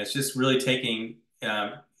time, and it's just really taking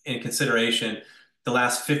in consideration the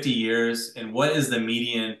last 50 years and what is the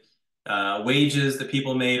median wages that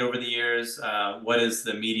people made over the years, what is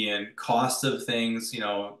the median cost of things,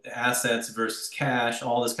 assets versus cash,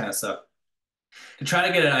 all this kind of stuff, to try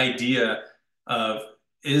to get an idea of,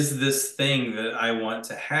 is this thing that I want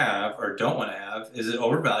to have or don't want to have, is it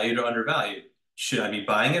overvalued or undervalued? Should I be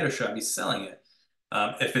buying it or should I be selling it?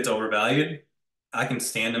 If it's overvalued, I can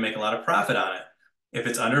stand to make a lot of profit on it. If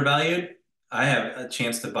it's undervalued, I have a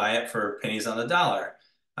chance to buy it for pennies on the dollar.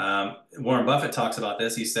 Warren Buffett talks about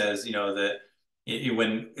this. He says, that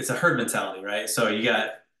when it's a herd mentality, right? So you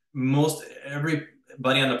got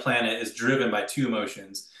everybody on the planet is driven by two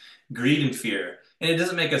emotions, greed and fear. And it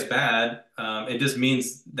doesn't make us bad. It just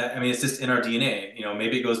means that, it's just in our DNA.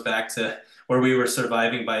 Maybe it goes back to where we were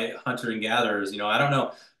surviving by hunter and gatherers. I don't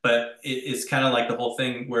know. But it's kind of like the whole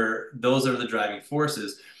thing where those are the driving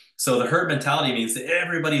forces. So the herd mentality means that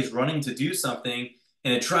everybody's running to do something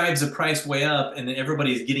and it drives the price way up and then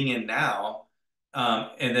everybody's getting in now.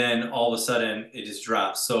 And then all of a sudden it just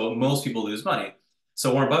drops. So most people lose money.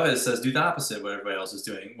 So Warren Buffett says, do the opposite of what everybody else is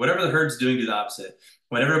doing. Whatever the herd's doing, do the opposite.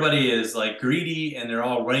 When everybody is like greedy and they're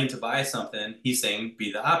all running to buy something, he's saying,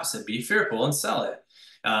 be the opposite, be fearful and sell it.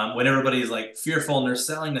 When everybody's like fearful and they're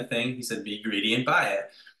selling the thing, he said, be greedy and buy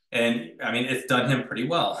it. And it's done him pretty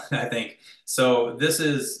well, I think. So this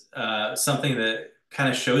is something that kind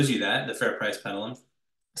of shows you that, the fair price pendulum.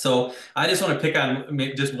 So I just want to pick on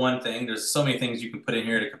just one thing. There's so many things you can put in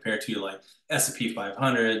here to compare to, like S&P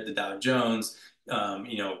 500, the Dow Jones,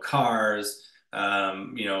 cars,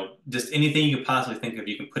 just anything you can possibly think of,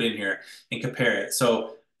 you can put in here and compare it.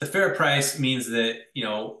 So the fair price means that,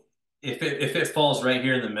 if it falls right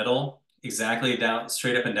here in the middle, exactly down,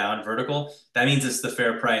 straight up and down, vertical, that means it's the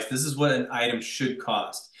fair price. This is what an item should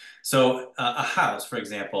cost. So a house, for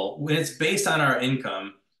example, when it's based on our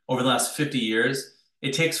income over the last 50 years,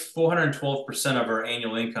 it takes 412% of our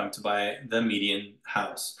annual income to buy the median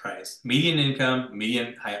house price. Median income,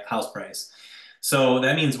 median house price. So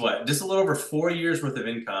that means what? Just a little over 4 years worth of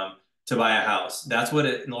income to buy a house. That's what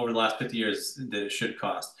over the last 50 years that it should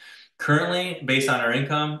cost. Currently, based on our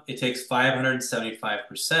income, it takes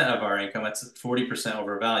 575% of our income. That's 40%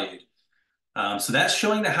 overvalued. So that's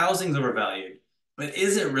showing that housing's overvalued. But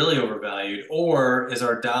is it really overvalued, or is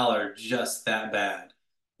our dollar just that bad?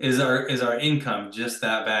 Is our income just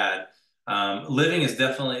that bad? Living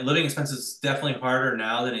expenses is definitely harder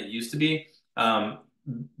now than it used to be.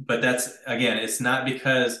 But that's, again, it's not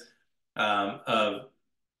because of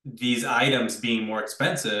these items being more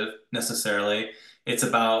expensive necessarily. It's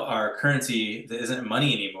about our currency that isn't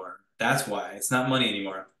money anymore. That's why it's not money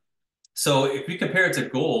anymore. So if we compare it to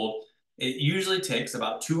gold, it usually takes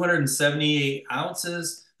about 278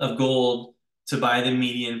 ounces of gold to buy the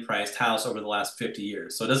median priced house over the last 50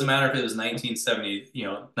 years. So it doesn't matter if it was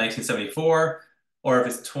 1974, or if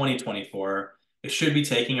it's 2024, it should be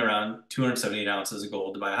taking around 278 ounces of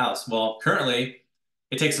gold to buy a house. Well, currently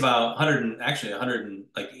it takes about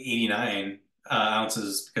 189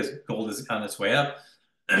 ounces, because gold is on its way up.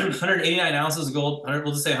 189 ounces of gold,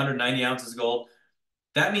 we'll just say 190 ounces of gold.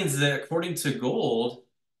 That means that according to gold,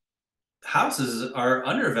 houses are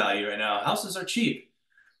undervalued right now. Houses are cheap.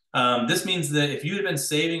 This means that if you had been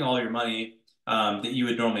saving all your money that you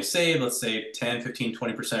would normally save, let's say 10, 15,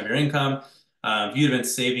 20% of your income, if you had been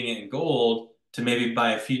saving it in gold to maybe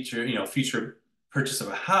buy a future purchase of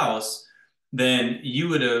a house, then you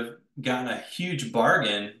would have gotten a huge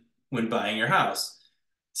bargain when buying your house.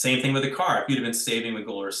 Same thing with a car. If you'd have been saving with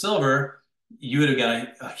gold or silver, you would have got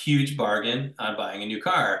a huge bargain on buying a new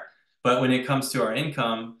car. But when it comes to our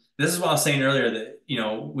income, this is what I was saying earlier, that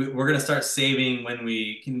we're going to start saving when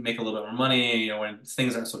we can make a little bit more money. When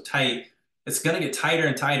things aren't so tight, it's going to get tighter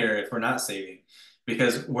and tighter if we're not saving,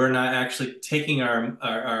 because we're not actually taking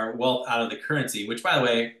our wealth out of the currency. Which, by the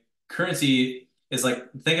way, currency is like,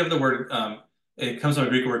 think of the word. It comes from a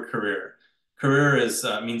Greek word, career. Career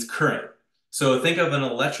means current. So think of an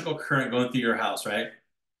electrical current going through your house, right?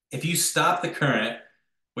 If you stop the current,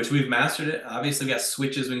 which we've mastered it, obviously we got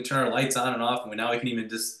switches, we can turn our lights on and off, and now we can even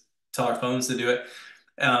just tell our phones to do it.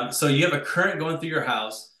 So you have a current going through your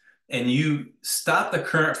house and you stop the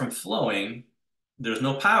current from flowing, there's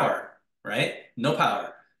no power, right? No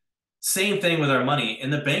power. Same thing with our money.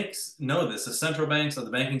 And the banks know this. The central banks of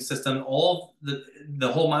the banking system, all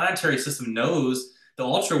the whole monetary system knows the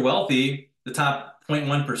ultra wealthy, the top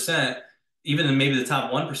 0.1%, even in maybe the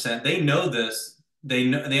top 1%, they know this.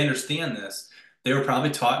 They understand this. They were probably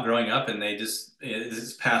taught growing up, and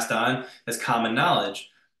it's passed on as common knowledge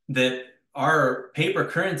that our paper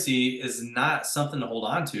currency is not something to hold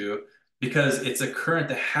on to because it's a current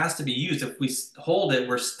that has to be used. If we hold it,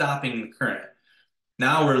 we're stopping the current.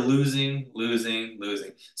 Now we're losing, losing,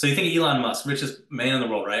 losing. So you think of Elon Musk, richest man in the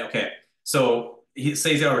world, right? Okay. So he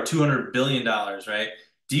says he's got over $200 billion, right?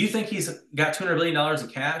 Do you think he's got $200 billion in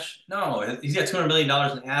cash? No, he's got $200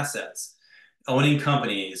 billion in assets, owning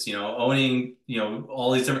companies, owning,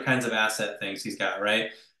 all these different kinds of asset things he's got,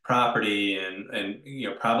 right? Property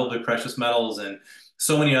and probably precious metals and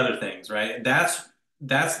so many other things, right?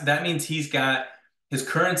 That means he's got his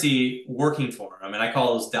currency working for him. I mean, I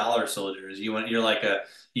call those dollar soldiers. You're like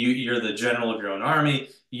you're the general of your own army.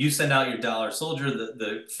 You send out your dollar soldier,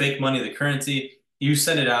 the fake money, the currency. You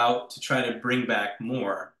send it out to try to bring back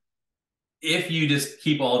more. If you just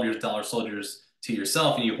keep all of your dollar soldiers to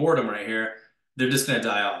yourself and you hoard them right here, they're just going to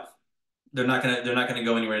die off. They're not gonna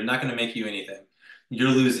go anywhere. They're not gonna make you anything. You're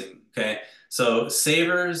losing. Okay. So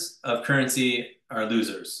savers of currency are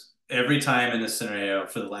losers every time in this scenario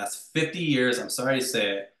for the last 50 years. I'm sorry to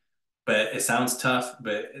say it, but it sounds tough,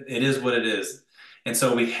 but it is what it is. And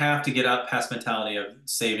so we have to get out past mentality of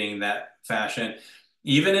saving that fashion.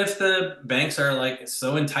 Even if the banks are like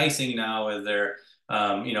so enticing now with their,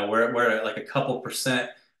 we're at like a couple percent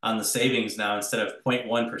on the savings now instead of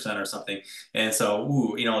 0.1% or something. And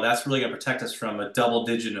so, that's really going to protect us from a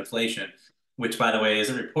double-digit inflation, which, by the way,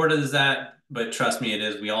 isn't reported as that, but trust me, it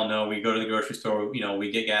is. We all know. We go to the grocery store,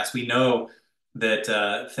 we get gas. We know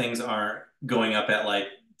that things aren't going up at like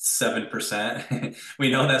 7%. We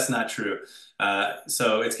know that's not true.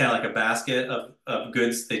 So it's kind of like a basket of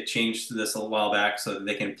goods. They changed this a while back so that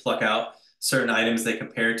they can pluck out certain items they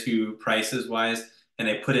compare to prices wise, and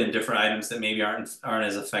they put in different items that maybe aren't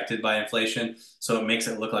as affected by inflation. So it makes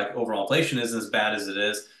it look like overall inflation isn't as bad as it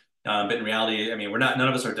is. But in reality, I mean, none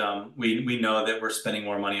of us are dumb. We know that we're spending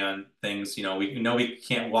more money on things. We know we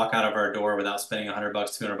can't walk out of our door without spending $100,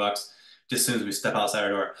 $200 just as soon as we step outside our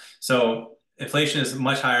door. So inflation is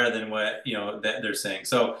much higher than what, that they're saying.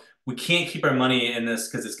 So we can't keep our money in this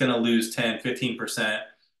because it's going to lose 10, 15%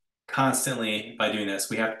 constantly by doing this.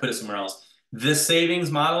 We have to put it somewhere else. This savings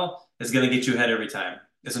model is going to get you ahead every time.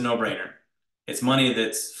 It's a no-brainer. It's money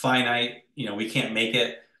that's finite. We can't make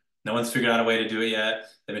it. No one's figured out a way to do it yet.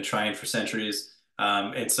 They've been trying for centuries.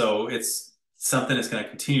 And so it's something that's going to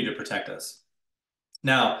continue to protect us.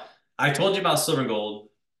 Now, I told you about silver and gold.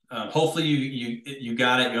 Hopefully you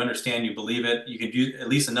got it, you understand, you believe it. You can do at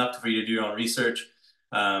least enough for you to do your own research.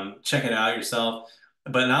 Check it out yourself.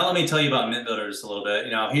 But now let me tell you about MintBuilder just a little bit.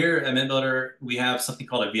 Here at MintBuilder, we have something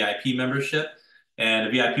called a VIP membership. And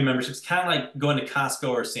a VIP membership is kind of like going to Costco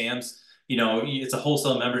or Sam's. It's a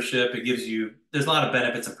wholesale membership. There's a lot of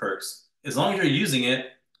benefits and perks. As long as you're using it,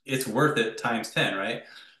 it's worth it times 10, right?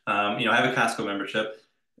 I have a Costco membership.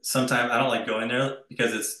 Sometimes I don't like going there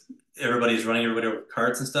because everybody's running everybody over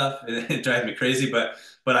carts and stuff. It drives me crazy. But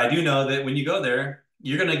I do know that when you go there,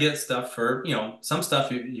 you're gonna get stuff for, some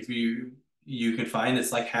stuff if you can find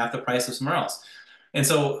it's like half the price of somewhere else. And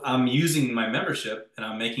so I'm using my membership and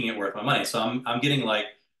I'm making it worth my money. So I'm getting like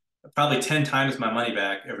probably 10 times my money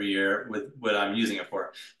back every year with what I'm using it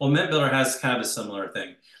for. Well, MintBuilder has kind of a similar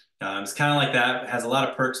thing. It's kind of like that. It has a lot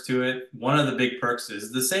of perks to it. One of the big perks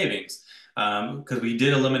is the savings. Because we've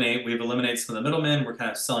eliminated some of the middlemen. We're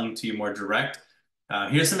kind of selling to you more direct.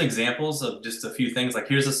 Here's some examples of just a few things. Like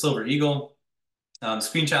here's a Silver Eagle.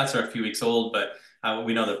 Screenshots are a few weeks old, but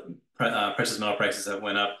we know the precious metal prices have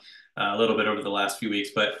went up a little bit over the last few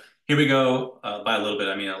weeks. But here we go. By a little bit,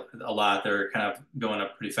 I mean a lot. They're kind of going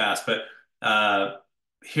up pretty fast. But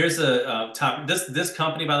here's a top. This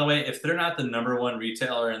company, by the way, if they're not the number one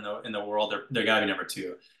retailer in the world, they're gotta be number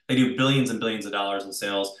two. They do billions and billions of dollars in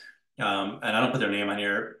sales. And I don't put their name on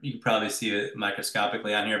here. You can probably see it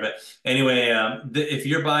microscopically on here. But anyway, if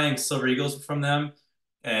you're buying Silver Eagles from them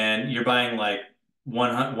and you're buying like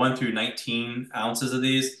 1 through 19 ounces of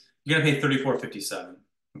these, you're gonna pay 34.57.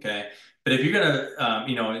 Okay. But if you're gonna,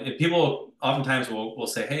 if people oftentimes will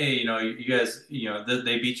say, hey, you guys,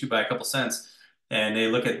 they beat you by a couple cents, and they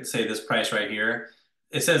look at, say, this price right here.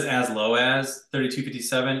 It says as low as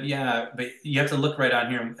 32.57. Yeah, but you have to look right on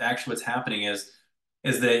here. Actually, what's happening is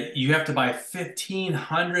that you have to buy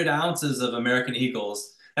 1,500 ounces of American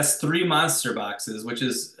Eagles. That's 3 monster boxes, which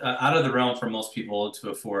is out of the realm for most people to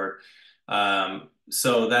afford.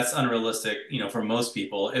 So that's unrealistic, for most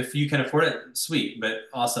people. If you can afford it, sweet. But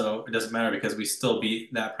also, it doesn't matter because we still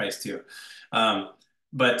beat that price too. And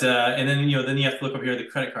then then you have to look over here at the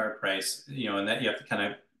credit card price, and that you have to kind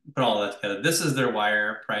of put all that together. This is their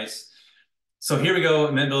wire price. So here we go,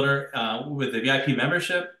 MintBuilder, with the VIP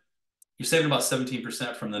membership. You're saving about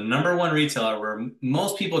 17% from the number one retailer where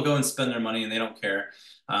most people go and spend their money and they don't care,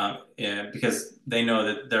 and because they know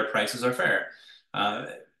that their prices are fair. Uh,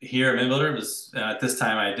 Here at MintBuilder, was at this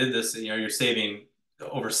time I did this, you're saving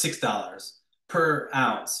over $6 per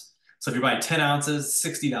ounce. So if you're buying 10 ounces,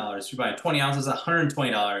 $60. If you're buying 20 ounces,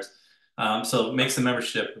 $120. So it makes the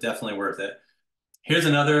membership definitely worth it. Here's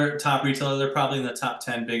another top retailer. They're probably in the top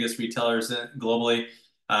 10 biggest retailers globally.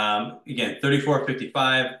 Again,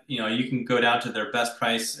 34.55. You can go down to their best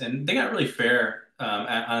price, and they got really fair.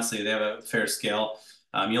 Honestly, they have a fair scale.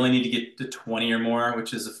 You only need to get to 20 or more,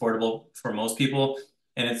 which is affordable for most people,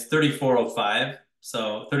 and it's 34.05.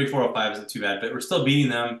 So 34.05 isn't too bad, but we're still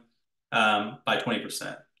beating them by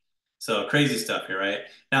 20%. So crazy stuff here, right?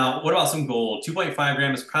 Now, what about some gold? 2.5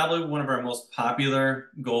 gram is probably one of our most popular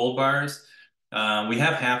gold bars. We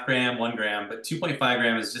have half gram, 1 gram, but 2.5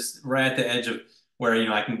 gram is just right at the edge of where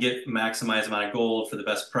I can get maximized amount of gold for the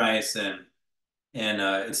best price, and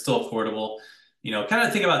it's still affordable. Kind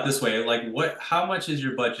of think about it this way, like how much is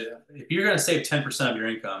your budget? If you're going to save 10% of your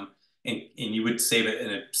income, and you would save it in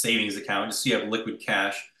a savings account just so you have liquid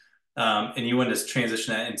cash, and you want to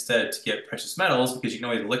transition that instead to get precious metals because you can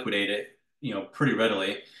always liquidate it, pretty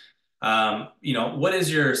readily. What is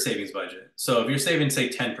your savings budget? So if you're saving, say,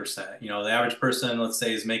 10%, the average person, let's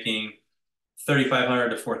say, is making 3,500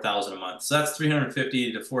 to 4,000 a month. So that's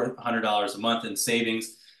 350 to $400 a month in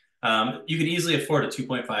savings. You could easily afford a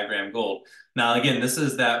 2.5 gram gold. Now, again, this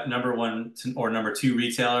is that number one or number two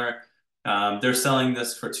retailer. They're selling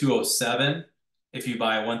this for 207 if you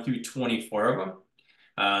buy 1 through 24 of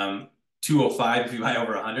them. 205 if you buy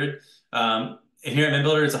over 100. Here at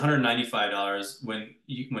MintBuilder, it's $195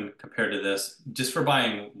 when compared to this, just for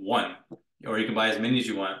buying one, or you can buy as many as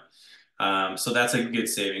you want. So that's a good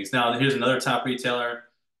savings. Now, here's another top retailer,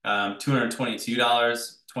 $222,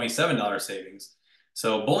 $27 savings.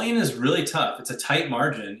 So bullion is really tough. It's a tight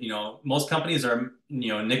margin. Most companies are,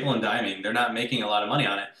 nickel and diming. They're not making a lot of money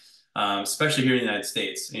on it, especially here in the United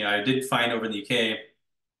States. I did find over in the UK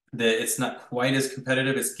that it's not quite as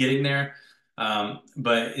competitive. It's getting there.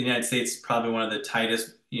 But in the United States, probably one of the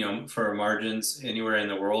tightest, for margins anywhere in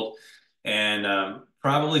the world. And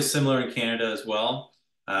probably similar in Canada as well.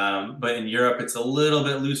 But in Europe, it's a little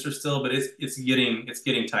bit looser still, but it's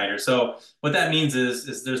getting tighter. So what that means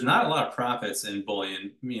is there's not a lot of profits in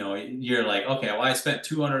bullion. You're like, okay, well, I spent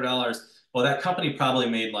 $200. Well, that company probably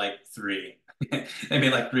made like three. They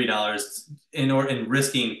made like $3 in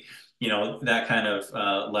risking, that kind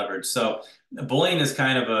of leverage. So bullion is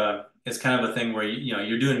kind of a thing where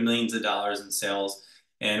you're doing millions of dollars in sales,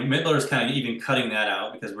 and MintBuilder is kind of even cutting that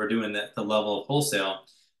out because we're doing the level of wholesale,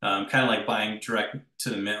 kind of like buying direct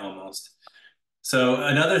to the mint almost. So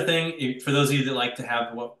another thing, for those of you that like to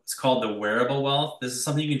have what's called the wearable wealth, this is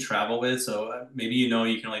something you can travel with. So maybe you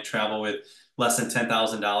can only travel with less than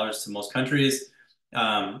 $10,000 to most countries,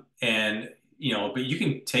 and but you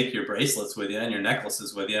can take your bracelets with you and your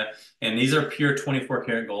necklaces with you, and these are pure 24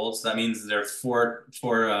 karat gold. So that means they're four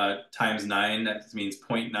times 9. That means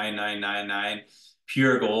 0.9999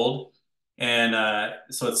 pure gold, and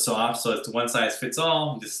so it's soft. So it's one size fits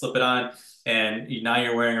all. You just slip it on, and now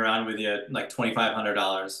you're wearing around with you like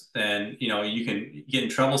 $2,500. And you can get in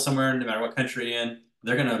trouble somewhere, no matter what country you're in.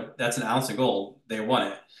 That's an ounce of gold. They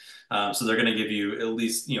want it, so they're gonna give you at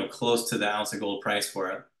least close to the ounce of gold price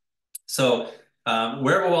for it. So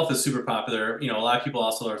wearable wealth is super popular. A lot of people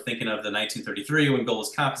also are thinking of the 1933 when gold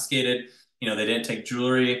was confiscated. They didn't take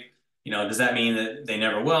jewelry. Does that mean that they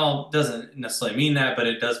never will? Doesn't necessarily mean that, but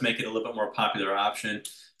it does make it a little bit more popular option,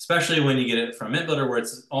 especially when you get it from MintBuilder, where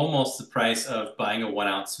it's almost the price of buying a 1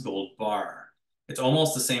 ounce gold bar. It's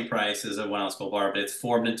almost the same price as a 1 ounce gold bar, but it's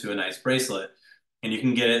formed into a nice bracelet. And you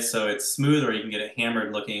can get it so it's smooth, or you can get it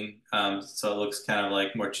hammered looking, so it looks kind of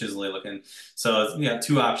like more chiselly looking. So you got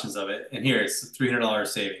two options of it. And here it's $300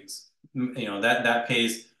 savings. That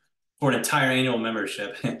pays for an entire annual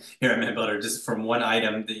membership here at MintBuilder, just from one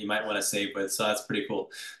item that you might want to save with. So that's pretty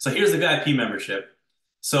cool. So here's the VIP membership.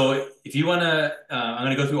 So if you want to, I'm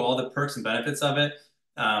going to go through all the perks and benefits of it.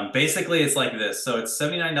 Basically, it's like this. So it's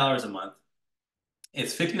 $79 a month.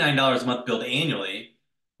 It's $59 a month billed annually,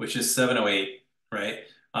 which is 708, right?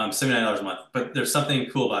 $79 a month. But there's something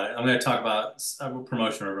cool about it. I'm going to talk about a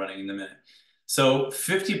promotion we're running in a minute. So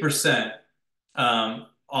 50%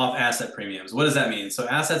 off asset premiums. What does that mean? So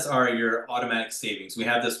assets are your automatic savings. We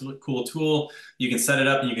have this cool tool. You can set it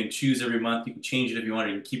up and you can choose every month. You can change it if you want,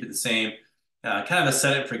 or you can keep it the same. Kind of a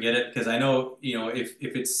set it and forget it, because I know, if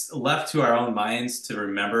it's left to our own minds to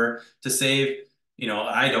remember to save,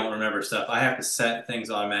 I don't remember stuff. I have to set things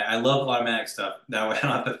automatic. I love automatic stuff. That way I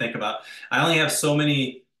don't have to think about. I only have so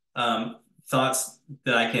many thoughts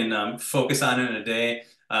that I can focus on in a day.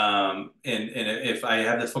 And if I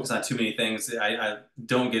have to focus on too many things, I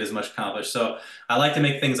don't get as much accomplished. So I like to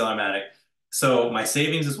make things automatic. So my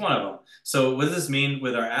savings is one of them. So what does this mean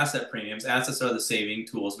with our asset premiums? Assets are the saving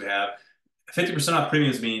tools we have. 50% off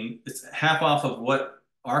premiums mean it's half off of what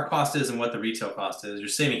our cost is and what the retail cost is. You're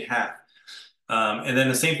saving half. And then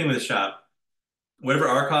the same thing with the shop. Whatever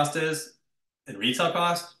our cost is and retail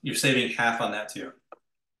cost, you're saving half on that too.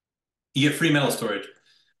 You get free metal storage.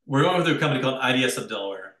 We're going with a company called IDS of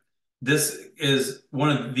Delaware. This is one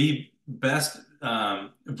of the best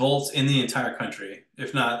vaults in the entire country,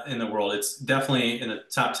 if not in the world. It's definitely in the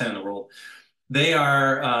top 10 in the world. They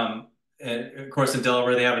are, and of course, in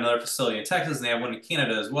Delaware, they have another facility in Texas, and they have one in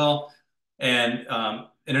Canada as well. And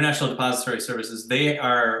International Depository Services, they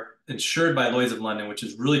are insured by Lloyd's of London, which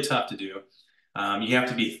is really tough to do. You have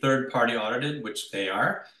to be third-party audited, which they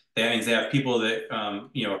are. That means they have people that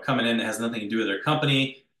are coming in that has nothing to do with their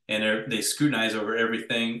company, and they scrutinize over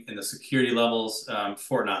everything and the security levels,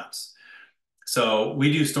 Fort Knox. So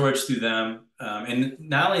we do storage through them. And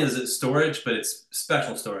not only is it storage, but it's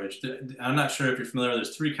special storage. I'm not sure if you're familiar,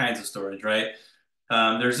 there's three kinds of storage, right?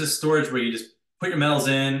 There's this storage where you just put your metals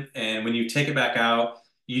in, and when you take it back out,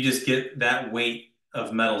 you just get that weight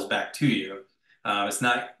of metals back to you. It's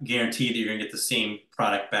not guaranteed that you're going to get the same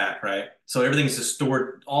product back, right? So everything's just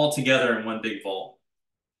stored all together in one big vault.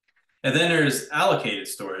 And then there's allocated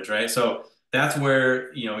storage, right? So that's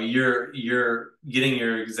where you're getting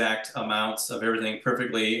your exact amounts of everything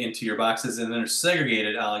perfectly into your boxes, and then there's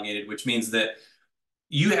segregated allocated, which means that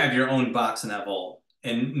you have your own box in that vault,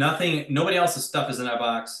 and nobody else's stuff is in that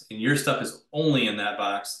box, and your stuff is only in that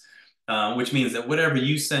box, which means that whatever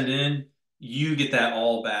you send in, you get that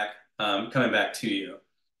all back, coming back to you.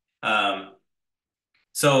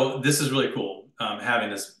 So this is really cool, having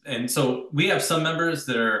this. And so we have some members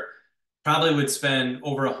that probably would spend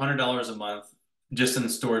over $100 a month just in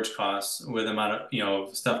storage costs with the amount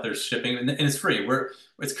of stuff they're shipping, and it's free.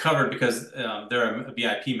 It's covered because they're a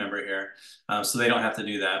VIP member here, so they don't have to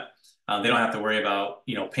do that. They don't have to worry about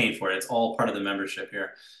paying for it. It's all part of the membership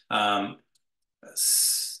here.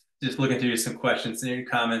 Just looking through some questions and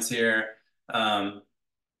comments here. $500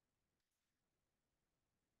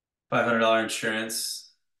 insurance.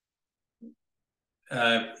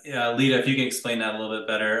 Yeah, Lita, if you can explain that a little bit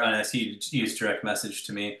better, and I see you use direct message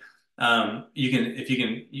to me. If you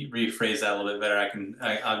can rephrase that a little bit better,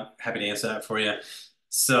 I'm happy to answer that for you.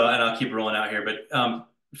 So, and I'll keep rolling out here. But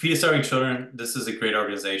Feed Starving Children, this is a great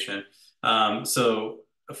organization. So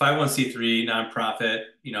a 501c3 nonprofit.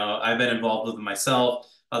 I've been involved with them myself,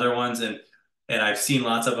 other ones, and I've seen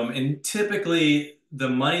lots of them. And typically, the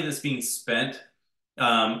money that's being spent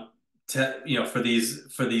for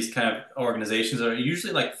these kind of organizations are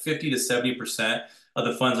usually like 50 to 70% of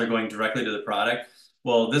the funds are going directly to the product.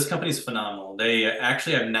 Well, this company is phenomenal. They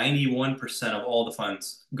actually have 91% of all the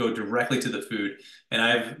funds go directly to the food, and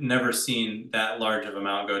I've never seen that large of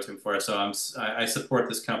amount go to them for us. So I support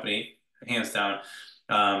this company hands down.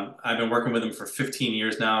 I've been working with them for 15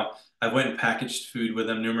 years now. I've went and packaged food with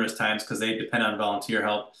them numerous times because they depend on volunteer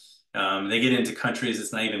help. They get into countries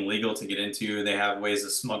it's not even legal to get into. They have ways to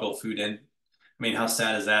smuggle food in. I mean, how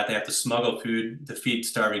sad is that? They have to smuggle food to feed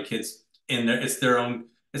starving kids in there. It's their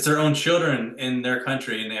own children in their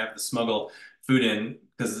country, and they have to smuggle food in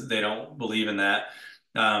because they don't believe in that.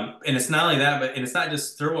 And it's not only that, and it's not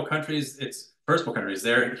just third world countries, it's first world countries.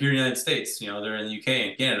 They're here in the United States, they're in the UK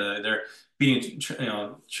and Canada. They're feeding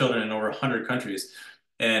children in over 100 countries.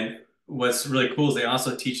 And what's really cool is they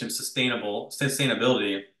also teach them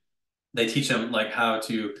sustainability. They teach them like how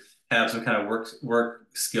to have some kind of work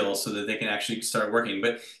skills so that they can actually start working.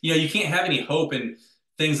 But you can't have any hope in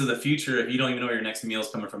things of the future if you don't even know where your next meal is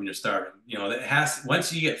coming from and you're starving.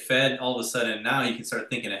 Once you get fed, all of a sudden now you can start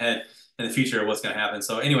thinking ahead in the future of what's going to happen.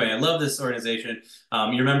 So anyway, I love this organization.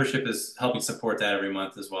 Your membership is helping support that every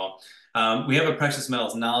month as well. We have a precious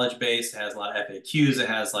metals knowledge base. It has a lot of FAQs. It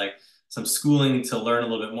has like some schooling to learn a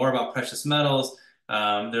little bit more about precious metals.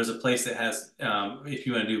 There's a place that has, if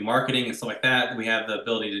you want to do marketing and stuff like that, we have the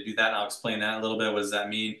ability to do that. And I'll explain that a little bit. What does that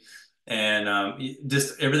mean? And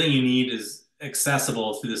just everything you need is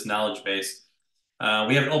accessible through this knowledge base.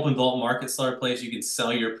 We have an open vault market seller place. You can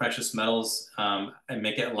sell your precious metals and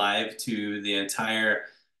make it live to the entire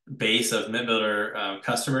base of MintBuilder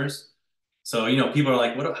customers. So, people are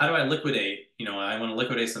like, how do I liquidate? I want to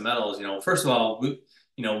liquidate some metals. First of all,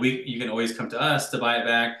 you can always come to us to buy it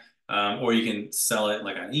back. Or you can sell it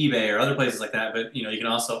like on eBay or other places like that. But you can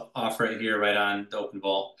also offer it here right on the open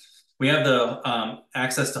vault. We have the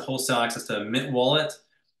access to wholesale access to Mint Wallet.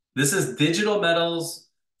 This is digital metals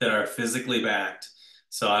that are physically backed.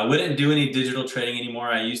 So I wouldn't do any digital trading anymore.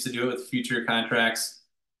 I used to do it with future contracts.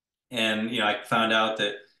 And I found out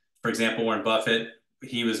that, for example, Warren Buffett,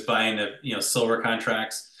 he was buying silver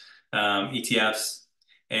contracts, ETFs,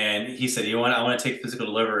 and he said, I want to take physical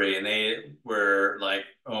delivery, and they were like,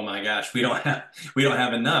 oh my gosh, we don't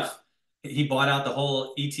have enough. He bought out the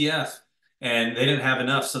whole ETF, and they didn't have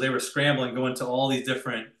enough, so they were scrambling, going to all these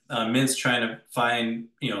different mints trying to find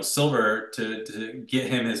silver to get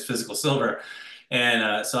him his physical silver,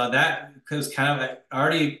 and so that was kind of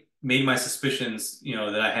already made my suspicions,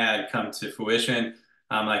 that I had come to fruition.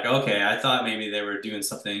 I'm like, okay, I thought maybe they were doing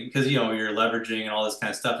something because, you're leveraging and all this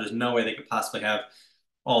kind of stuff. There's no way they could possibly have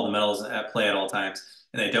all the metals at play at all times,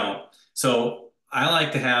 and they don't. So I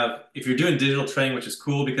like to have, if you're doing digital trading, which is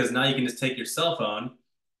cool because now you can just take your cell phone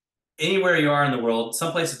anywhere you are in the world.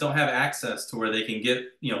 Some places don't have access to where they can get,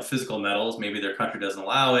 physical metals. Maybe their country doesn't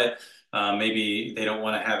allow it. Maybe they don't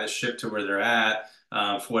want to have it shipped to where they're at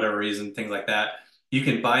for whatever reason, things like that. You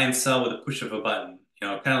can buy and sell with a push of a button,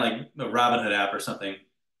 kind of like a Robinhood app or something.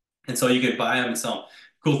 And so you could buy them and sell them.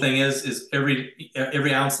 Cool thing is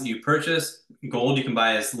every ounce that you purchase, gold you can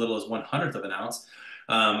buy as little as 1/100th of an ounce.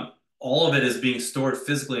 All of it is being stored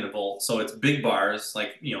physically in a vault. So it's big bars,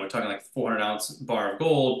 like, we're talking like 400-ounce bar of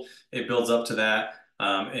gold. It builds up to that.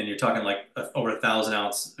 And you're talking like over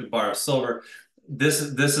 1,000-ounce bar of silver. This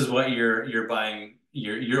is what you're buying.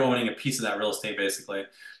 You're owning a piece of that real estate basically.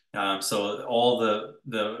 So all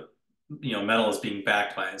the metal is being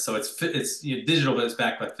backed by it. So it's digital, but it's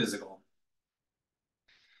backed by physical.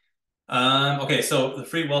 Okay, so the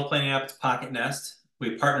free wealth planning app is Pocket Nest.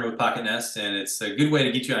 We partner with Pocket Nest, and it's a good way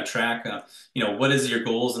to get you on track. What is your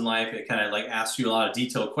goals in life? It kind of like asks you a lot of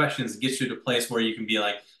detailed questions, gets you to a place where you can be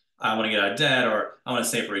like, I want to get out of debt, or I want to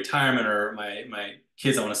save for retirement, or my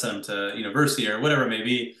kids, I want to send them to university, or whatever it may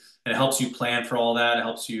be. And it helps you plan for all that. It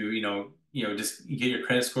helps you, just get your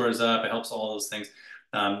credit scores up. It helps all those things.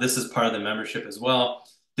 This is part of the membership as well.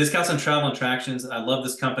 Discounts on travel and attractions. I love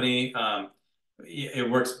this company. It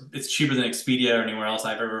works. It's cheaper than Expedia or anywhere else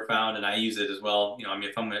I've ever found, and I use it as well. I mean,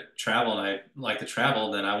 if I'm going to travel and I like to travel,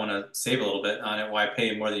 then I want to save a little bit on it. Why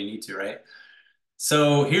pay more than you need to, right?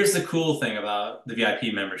 So here's the cool thing about the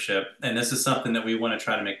VIP membership, and this is something that we want to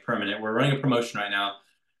try to make permanent. We're running a promotion right now.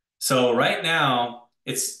 So right now,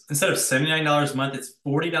 it's instead of $79 a month, it's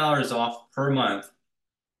 $40 off per month,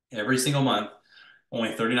 every single month, only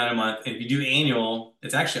 $39 a month. And if you do annual,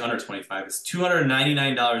 it's actually under 25. It's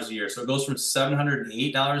 $299 a year. So it goes from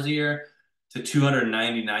 $708 a year to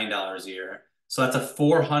 $299 a year. So that's a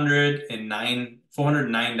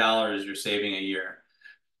 $409 you're saving a year.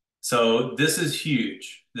 So this is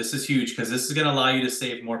huge. This is huge because this is going to allow you to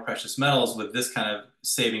save more precious metals with this kind of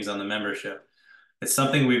savings on the membership. It's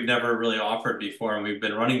something we've never really offered before, and we've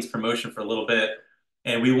been running this promotion for a little bit,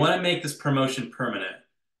 and we want to make this promotion permanent.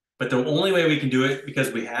 But the only way we can do it,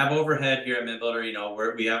 because we have overhead here at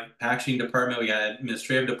MintBuilder, we have packaging department, we got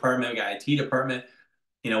administrative department, we got IT department.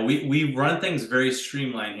 We run things very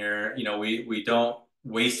streamlined here. We don't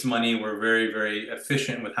waste money. We're very, very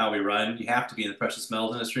efficient with how we run. You have to be in the precious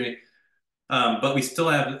metals industry. But we still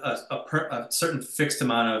have a certain fixed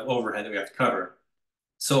amount of overhead that we have to cover.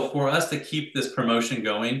 So for us to keep this promotion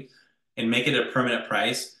going and make it a permanent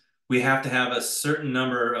price, we have to have a certain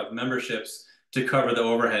number of memberships to cover the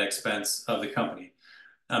overhead expense of the company.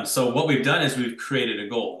 So what we've done is we've created a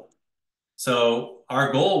goal. So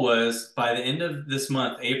our goal was by the end of this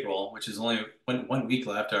month, April, which is only one week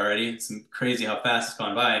left already. It's crazy how fast it's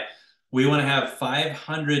gone by. We want to have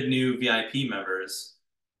 500 new VIP members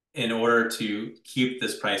in order to keep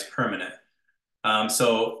this price permanent.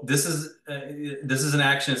 So this is an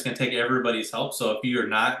action that's going to take everybody's help. So if you are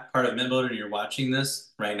not part of MintBuilder and you're watching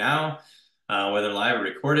this right now, whether live or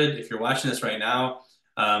recorded, if you're watching this right now,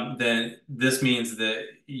 then this means that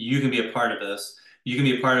you can be a part of this. You can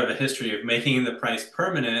be a part of a history of making the price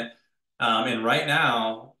permanent. And right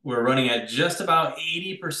now, we're running at just about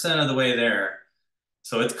 80% of the way there.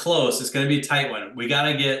 So it's close. It's going to be a tight one. We got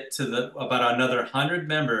to get to about another 100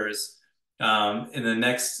 members in the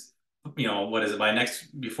next, what is it,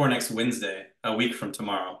 before next Wednesday, a week from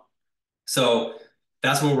tomorrow. So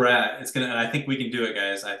that's where we're at. And I think we can do it,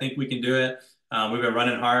 guys. I think we can do it. We've been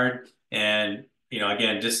running hard, and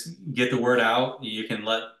again, just get the word out. You can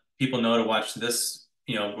let people know to watch this.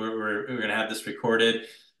 We're going to have this recorded.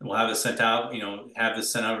 We'll have it sent out. Have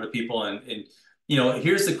this sent over to people, and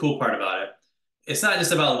here's the cool part about it. It's not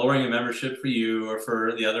just about lowering a membership for you or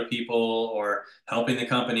for the other people or helping the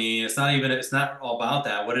company. It's not all about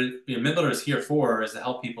that. What MintBuilder is here for is to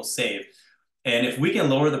help people save. And if we can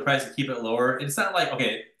lower the price and keep it lower, it's not like,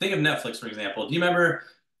 okay, think of Netflix, for example. Do you remember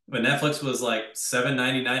when Netflix was like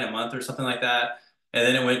 7.99 a month or something like that? And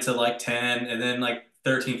then it went to like 10 and then like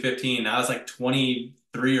 13, 15. Now it's like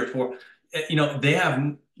 23 or 4. They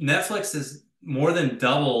have Netflix has more than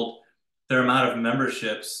doubled their amount of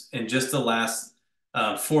memberships in just the last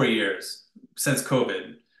 4 years since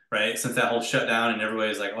COVID, right? Since that whole shutdown and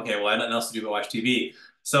everybody's like, okay, well, I have nothing else to do but watch TV.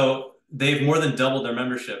 So they've more than doubled their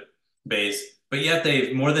membership base, but yet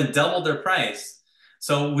they've more than doubled their price.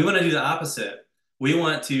 So we want to do the opposite. We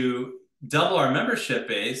want to double our membership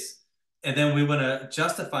base, and then we want to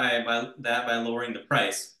justify by lowering the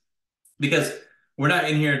price because we're not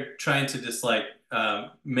in here trying to just like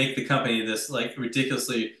make the company this like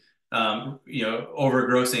ridiculously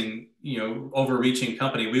overgrossing, overreaching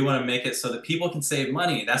company. We want to make it so that people can save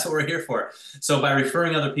money. That's what we're here for. So by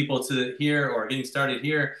referring other people to here or getting started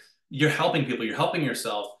here, you're helping people, you're helping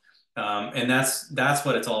yourself. And that's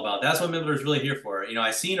what it's all about. That's what MintBuilder is really here for.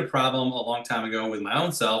 I seen a problem a long time ago with my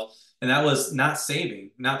own self, and that was not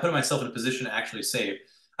saving, not putting myself in a position to actually save.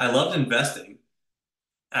 I loved investing.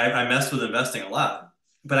 I messed with investing a lot,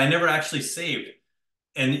 but I never actually saved.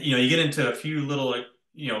 And you get into a few little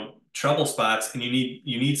trouble spots, and you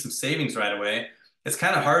need some savings right away. It's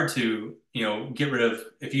kind of hard to get rid of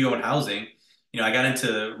if you own housing. I got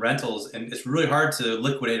into rentals, and it's really hard to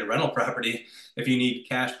liquidate a rental property if you need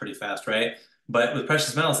cash pretty fast, right? But with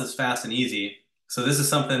precious metals, it's fast and easy. So this is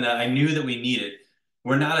something that I knew that we needed.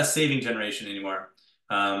 We're not a saving generation anymore.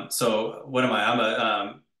 So what am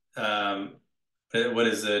I? I'm what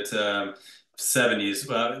is it? 70s.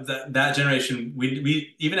 That generation,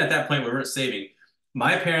 we even at that point we weren't saving.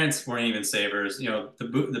 My parents weren't even savers.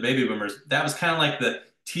 The baby boomers. That was kind of like the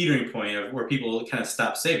teetering point of where people kind of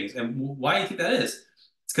stopped savings. And why do you think that is?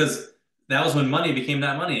 It's because that was when money became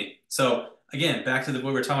not money. So again, back to what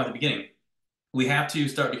we were talking about at the beginning, we have to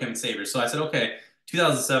start becoming savers. So I said, okay,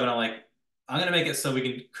 2007, I'm like, I'm going to make it so we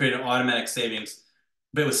can create an automatic savings,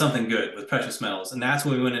 but with something good, with precious metals. And that's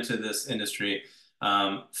when we went into this industry,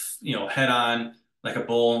 head on like a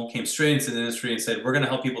bull, came straight into the industry and said, we're going to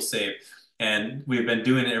help people save. And we've been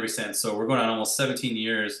doing it ever since. So we're going on almost 17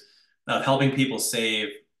 years of helping people save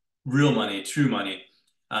real money, true money.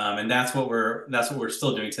 And that's what we're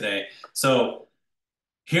still doing today. So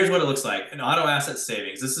here's what it looks like. An auto asset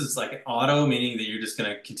savings. This is like an auto, meaning that you're just going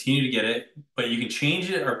to continue to get it, but you can change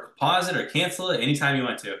it or pause it or cancel it anytime you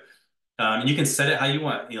want to. And you can set it how you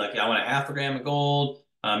want. You're like, I want a half a gram of gold.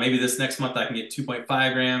 Maybe this next month I can get 2.5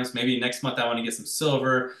 grams. Maybe next month I want to get some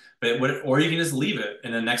silver. Or you can just leave it.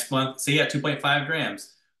 And then next month, say you got 2.5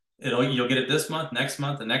 grams. You'll get it this month, next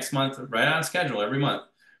month, the next month, right on schedule every month.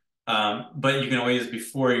 But you can always,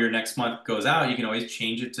 before your next month goes out, you can always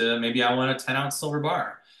change it to maybe I want a 10-ounce silver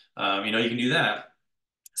bar. You can do that.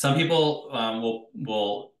 Some people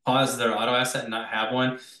will pause their auto asset and not have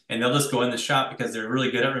one, and they'll just go in the shop because they're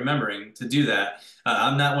really good at remembering to do that.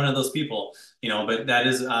 I'm not one of those people, but that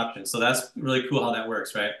is an option. So that's really cool how that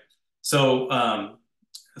works, right? So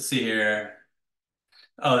let's see here.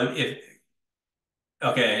 Oh, if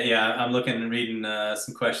okay, yeah, I'm looking and reading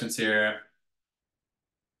some questions here.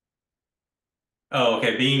 Oh,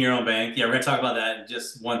 okay. Being your own bank. Yeah, we're gonna talk about that in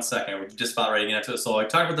just 1 second. We're just about ready to get into it. So I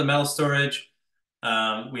talked about the metal storage.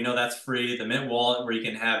 We know that's free. The Mint Wallet, where you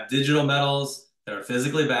can have digital metals that are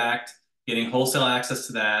physically backed, getting wholesale access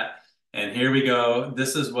to that. And here we go.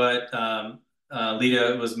 This is what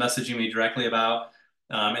Lita was messaging me directly about.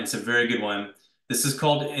 And it's a very good one. This is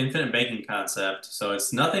called infinite banking concept. So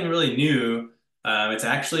it's nothing really new. It's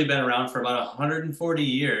actually been around for about 140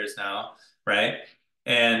 years now, right?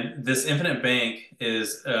 And this infinite bank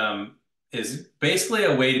is basically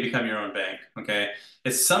a way to become your own bank. Okay,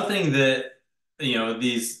 it's something that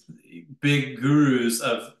these big gurus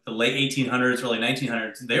of the late 1800s, early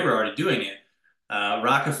 1900s, they were already doing it.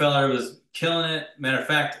 Rockefeller was killing it. Matter of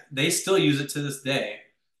fact, they still use it to this day.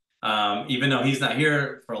 Even though he's not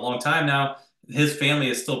here for a long time now, his family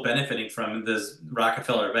is still benefiting from this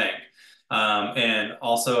Rockefeller Bank. And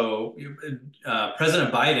also,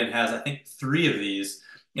 President Biden has, I think, 3 of these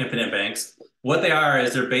infinite banks. What they are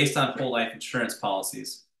is they're based on whole life insurance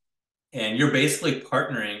policies. And you're basically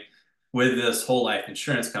partnering with this whole life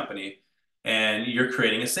insurance company, and you're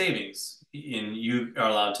creating a savings. And you are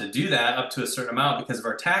allowed to do that up to a certain amount because of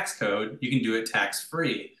our tax code. You can do it tax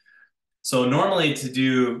free. So normally to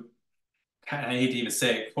do, I hate to even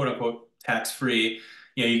say it, quote unquote, tax free,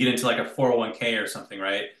 you get into like a 401k or something,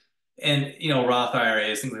 right? And Roth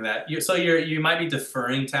IRAs, things like that. You might be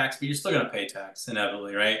deferring tax, but you're still going to pay tax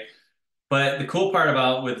inevitably, right? But the cool part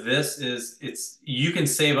about with this is you can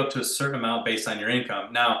save up to a certain amount based on your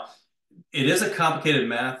income. Now, it is a complicated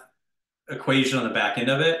math equation on the back end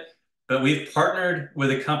of it. But we've partnered with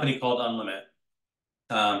a company called Unlimit.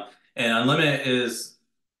 Um, and Unlimit is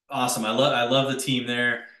awesome. I love the team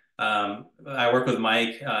there. I work with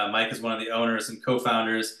Mike. Mike is one of the owners and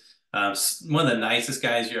co-founders. One of the nicest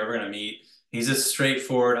guys you're ever going to meet. He's just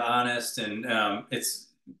straightforward, honest, and it's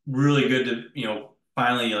really good to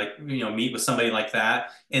finally like meet with somebody like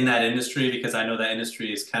that in that industry, because I know that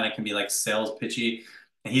industry is kind of can be like sales pitchy,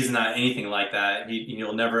 and he's not anything like that.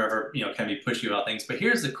 He'll never ever kind of be pushy about things. But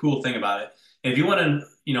here's the cool thing about it. If you want to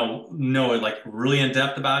know like really in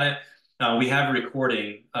depth about it, we have a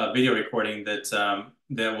recording, a video recording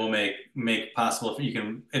that will make possible. If you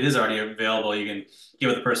can, it is already available. You can get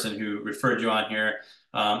with the person who referred you on here,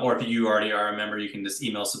 or if you already are a member, you can just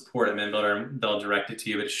email support at MintBuilder and they'll direct it to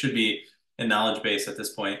you. But it should be a knowledge base at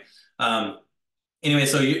this point. Anyway,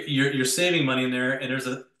 so you're saving money in there, and there's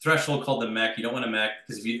a threshold called the MEC. You don't want to MEC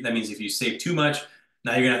because that means if you save too much,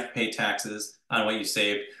 now you're gonna have to pay taxes on what you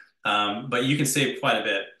saved. But you can save quite a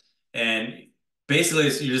bit, and basically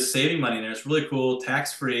you're just saving money in there. It's really cool,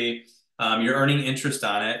 tax free. You're earning interest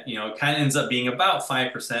on it. It kind of ends up being about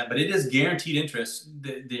 5%, but it is guaranteed interest.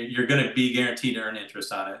 You're going to be guaranteed to earn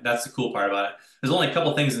interest on it. That's the cool part about it. There's only a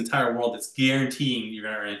couple things in the entire world that's guaranteeing you're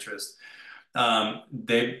going to earn interest.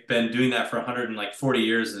 They've been doing that for 140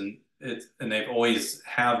 years, and they've always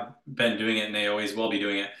have been doing it, and they always will be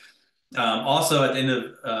doing it. Also, at the end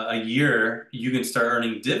of a year, you can start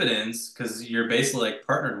earning dividends because you're basically like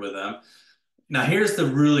partnered with them. Now, here's the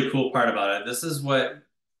really cool part about it. This is what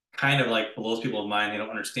kind of like blows people's mind. They don't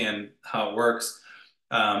understand how it works.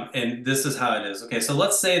 And this is how it is. Okay, so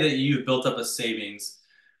let's say that you've built up a savings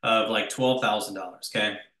of like $12,000,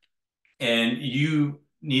 okay? And you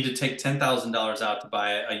need to take $10,000 out to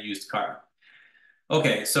buy a used car.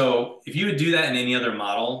 Okay, so if you would do that in any other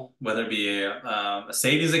model, whether it be a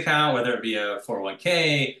savings account, whether it be a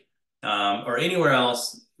 401k, or anywhere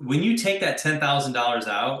else, when you take that $10,000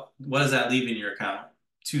 out, what does that leave in your account?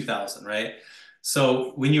 2,000, right?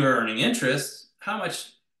 So when you are earning interest, how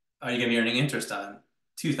much are you going to be earning interest on?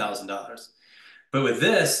 $2,000. But with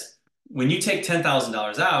this, when you take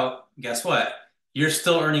 $10,000 out, guess what? You're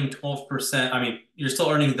still earning 12%. I mean, you're still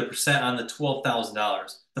earning the percent on the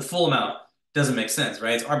 $12,000. The full amount doesn't make sense,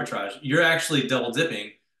 right? It's arbitrage. You're actually double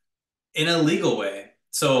dipping in a legal way.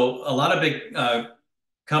 So a lot of big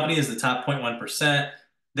companies, the top 0.1%,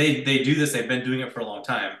 they do this. They've been doing it for a long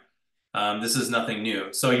time. This is nothing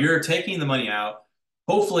new. So you're taking the money out.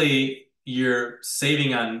 Hopefully, you're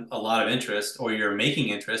saving on a lot of interest, or you're making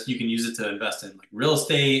interest. You can use it to invest in like real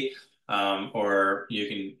estate, or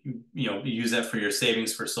you can use that for your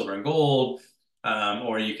savings for silver and gold,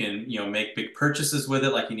 or you can make big purchases with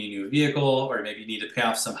it, like you need a new vehicle, or maybe you need to pay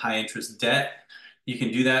off some high interest debt. You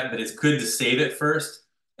can do that, but it's good to save it first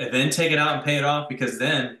and then take it out and pay it off, because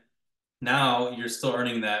then now you're still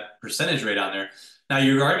earning that percentage rate on there. Now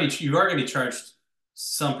you are going to be charged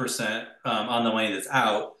some percent on the money that's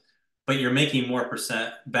out, but you're making more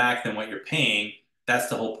percent back than what you're paying. That's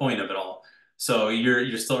the whole point of it all. So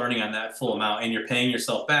you're still earning on that full amount, and you're paying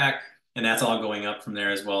yourself back, and that's all going up from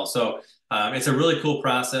there as well. So it's a really cool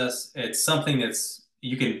process. It's something that's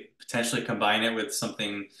you can potentially combine it with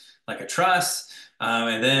something like a trust,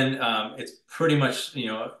 and then it's pretty much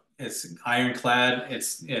it's ironclad.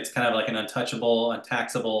 It's kind of like an untouchable,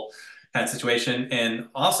 untaxable kind of situation. And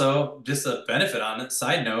also, just a benefit on it,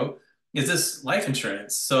 side note, is this life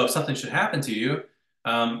insurance. So if something should happen to you,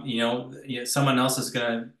 someone else is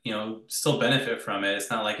gonna, still benefit from it.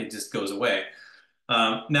 It's not like it just goes away.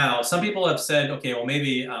 Now, some people have said, okay, well,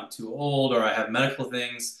 maybe I'm too old, or I have medical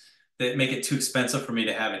things that make it too expensive for me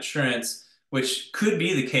to have insurance, which could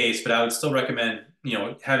be the case, but I would still recommend,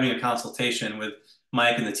 having a consultation with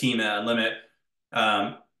Mike and the team at Limit,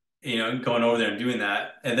 going over there and doing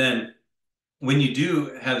that. And then when you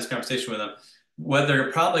do have this conversation with them, what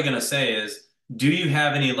they're probably going to say is, do you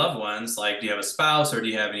have any loved ones? Like, do you have a spouse, or do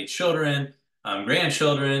you have any children,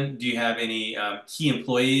 grandchildren? Do you have any key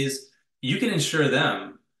employees? You can insure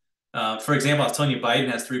them. For example, I was telling you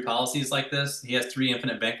Biden has 3 policies like this. He has 3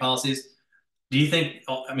 infinite bank policies. Do you think,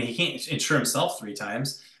 I mean, he can't insure himself 3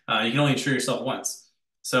 times. You can only insure yourself once.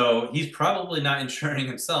 So he's probably not insuring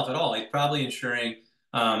himself at all. He's probably insuring,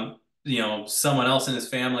 someone else in his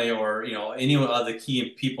family, or, any other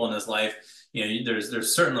key people in his life.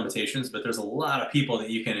 There's certain limitations, but there's a lot of people that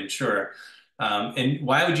you can insure. And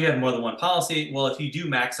why would you have more than one policy? Well, if you do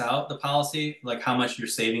max out the policy, like how much you're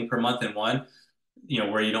saving per month in one,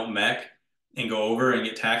 where you don't mech and go over and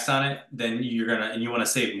get taxed on it, then and you want to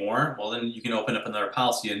save more, well, then you can open up another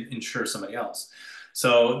policy and insure somebody else.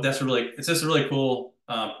 So it's just a really cool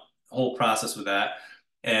whole process with that.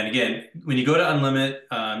 And again, when you go to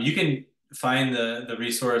Unlimit, you can find the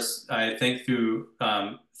resource, I think through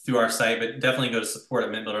our site, but definitely go to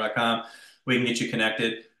support@mintbuilder.com. We can get you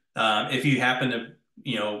connected. If you happen to,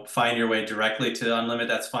 find your way directly to Unlimited,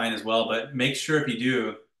 that's fine as well. But make sure if you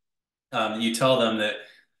do, you tell them that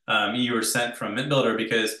you were sent from MintBuilder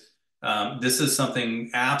because this is something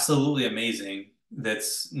absolutely amazing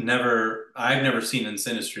I've never seen in this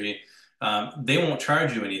industry. They won't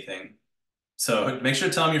charge you anything. So make sure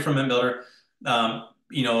to tell them you're from MintBuilder.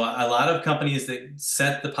 A lot of companies that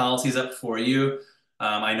set the policies up for you,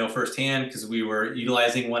 I know firsthand because we were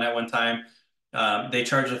utilizing one at one time. They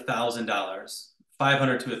charge $1,000,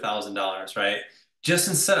 $500 to $1,000, right? Just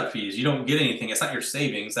in setup fees. You don't get anything. It's not your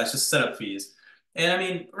savings. That's just setup fees. And I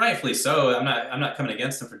mean, rightfully so. I'm not coming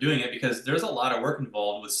against them for doing it because there's a lot of work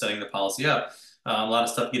involved with setting the policy up. A lot of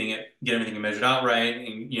stuff get everything measured out right,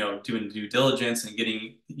 and doing due diligence and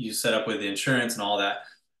getting you set up with the insurance and all that.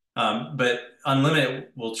 But Unlimited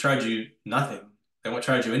will charge you nothing. They won't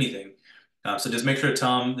charge you anything. So just make sure to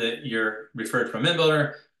tell them that you're referred from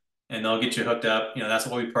MintBuilder, and they'll get you hooked up. That's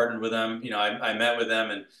why we partnered with them. I met with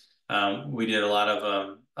them, and we did a lot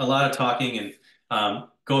of talking and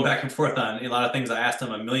going back and forth on a lot of things. I asked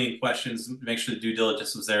them a million questions, make sure the due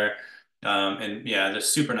diligence was there. And yeah, they're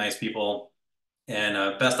super nice people, and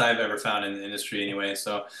best I've ever found in the industry anyway.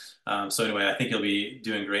 So anyway, I think you'll be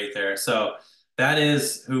doing great there. So that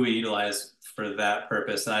is who we utilize for that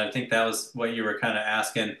purpose. And I think that was what you were kind of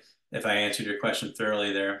asking, if I answered your question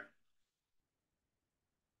thoroughly there.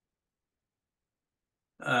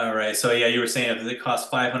 All right. So yeah, you were saying if it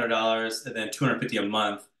costs $500 and then 250 a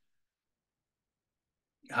month,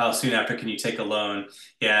 how soon after can you take a loan?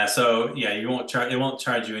 Yeah. So yeah, it won't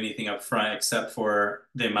charge you anything up front except for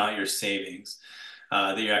the amount of your savings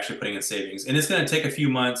that you're actually putting in savings. And it's going to take a few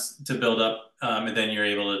months to build up. And then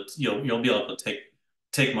you'll be able to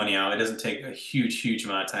take money out. It doesn't take a huge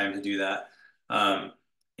amount of time to do that. Um,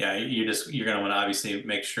 yeah, you're going to want to obviously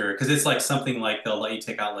make sure, because it's like something like they'll let you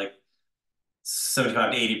take out like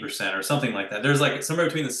 75 to 80% or something like that. There's like somewhere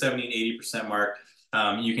between the 70 and 80% mark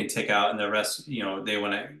you can take out, and the rest, they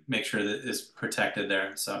want to make sure that it's protected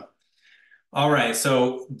there. So, all right.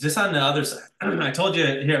 So just on the other side, I told you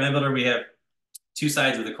here at MintBuilder, we have two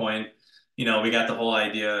sides of the coin. We got the whole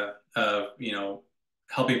idea of,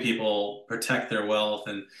 helping people protect their wealth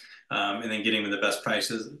and then getting them the best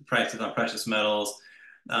prices on precious metals.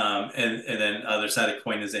 And then other side of the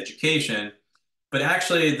coin is education. But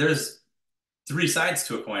actually, there's three sides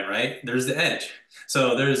to a coin, right? There's the edge.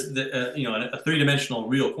 So there's a three-dimensional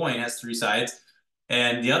real coin has three sides.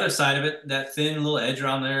 And the other side of it, that thin little edge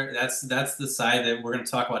around there, that's the side that we're going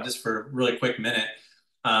to talk about just for a really quick minute.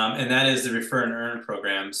 And that is the refer and earn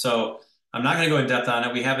program. So I'm not going to go in depth on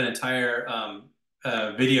it. We have an entire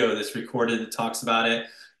video that's recorded that talks about it,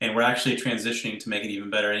 and we're actually transitioning to make it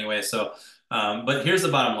even better anyway. So, but here's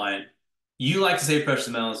the bottom line. You like to save precious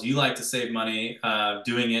metals. You like to save money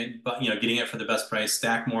doing it, but getting it for the best price,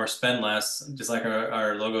 stack more, spend less, just like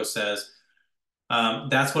our logo says.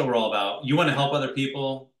 That's what we're all about. You want to help other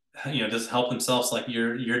people, just help themselves like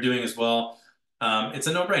you're doing as well. It's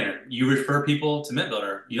a no-brainer. You refer people to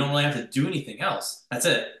MintBuilder. You don't really have to do anything else. That's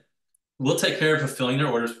it. We'll take care of fulfilling their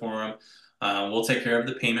orders for them. We'll take care of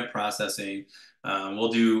the payment processing.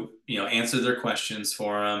 We'll do, answer their questions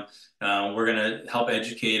for them. We're going to help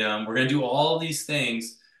educate them. We're going to do all these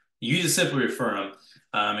things. You just simply refer them.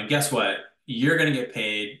 And guess what? You're going to get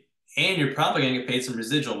paid, and you're probably going to get paid some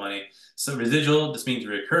residual money. So residual just means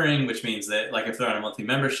recurring, which means that like if they're on a monthly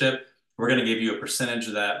membership, we're going to give you a percentage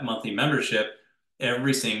of that monthly membership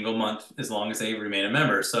every single month as long as they remain a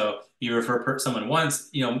member. So you refer someone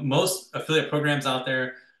once, most affiliate programs out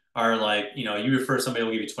there are like, you refer somebody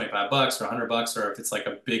will give you 25 bucks or 100 bucks, or if it's like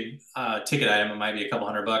a big ticket item, it might be a couple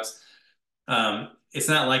 $100. It's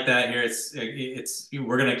not like that here.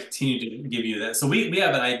 We're going to continue to give you that. So we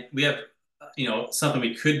have something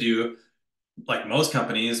we could do like most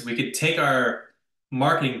companies. We could take our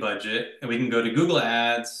marketing budget and we can go to Google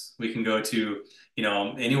Ads. We can go to,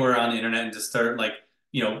 anywhere on the internet and just start like,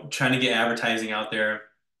 trying to get advertising out there.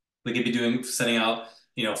 We could be sending out,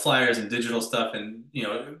 flyers and digital stuff and,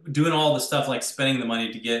 doing all the stuff like spending the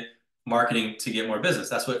money to get marketing to get more business.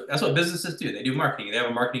 That's what businesses do. They do marketing. They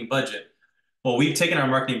have a marketing budget. Well, we've taken our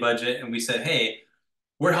marketing budget and we said, hey,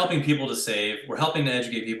 we're helping people to save. We're helping to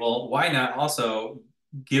educate people. Why not also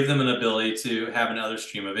give them an ability to have another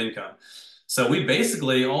stream of income? So we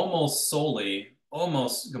basically almost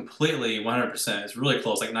completely 100%, it's really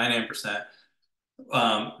close, like 99%,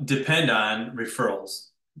 depend on referrals.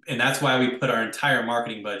 And that's why we put our entire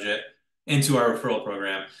marketing budget into our referral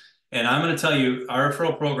program. And I'm going to tell you, our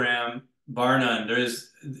referral program, bar none,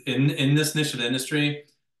 there's in this niche of the industry,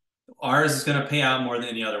 ours is going to pay out more than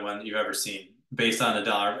any other one you've ever seen based on the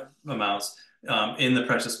dollar amounts in the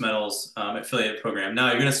precious metals affiliate program. Now,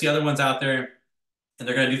 you're going to see other ones out there, and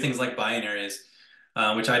they're going to do things like binaries,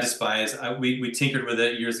 which I despise. We tinkered with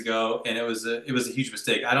it years ago, and it was a huge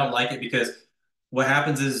mistake. I don't like it because what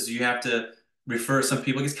happens is you have to refer some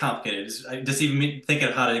people. It gets complicated. Just even thinking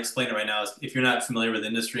of how to explain it right now is if you're not familiar with the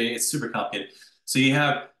industry, it's super complicated. So you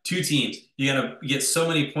have two teams. You got to get so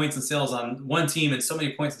many points in sales on one team and so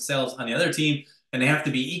many points in sales on the other team, and they have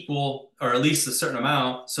to be equal or at least a certain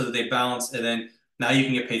amount so that they balance. And then now you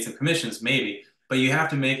can get paid some commissions, maybe. But you have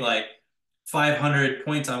to make like 500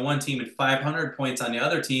 points on one team and 500 points on the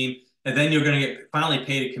other team, and then you're going to get finally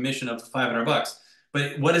paid a commission of 500 bucks.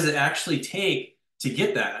 But what does it actually take to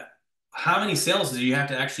get that? How many sales do you have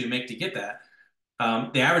to actually make to get that?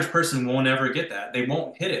 The average person won't ever get that. They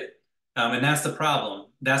won't hit it. And that's the problem.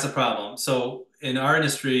 That's a problem. So in our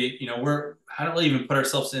industry, I don't really even put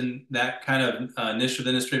ourselves in that kind of niche of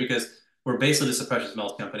the industry because we're basically just a precious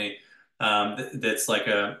metals company that's like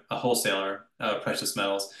a wholesaler of precious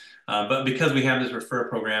metals. But because we have this refer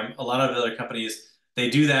program, a lot of other companies, they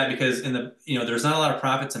do that because there's not a lot of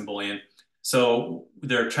profits in bullion. So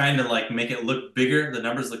they're trying to like make it look bigger, the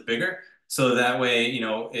numbers look bigger. So that way,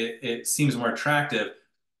 it seems more attractive.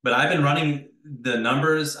 But I've been running the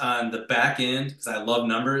numbers on the back end because I love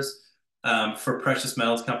numbers for precious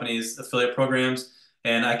metals companies, affiliate programs.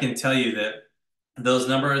 And I can tell you that those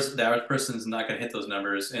numbers, the average person is not going to hit those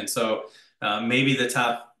numbers. And so maybe the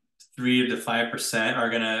top 3 to 5% are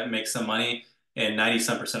going to make some money and 90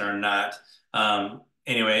 some percent are not.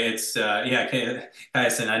 Anyway, it's yeah, okay,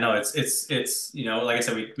 guys, and I know it's like I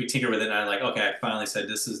said, we tinker with it, and I'm like, okay, I finally said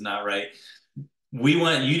this is not right. We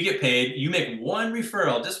want you to get paid. You make one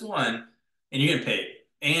referral, just one, and you get paid.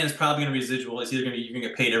 And it's probably going to be residual. It's either going to be you're going to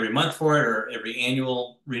get paid every month for it or every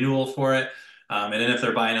annual renewal for it. And then if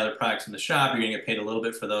they're buying other products from the shop, you're going to get paid a little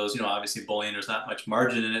bit for those. Obviously bullion, there's not much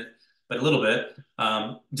margin in it, but a little bit.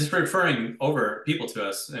 Just for referring over people to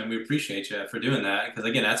us, and we appreciate you for doing that because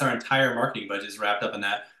again, that's our entire marketing budget is wrapped up in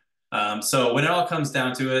that. So when it all comes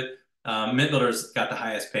down to it, MintBuilder's got the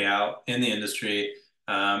highest payout in the industry.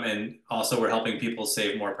 And also we're helping people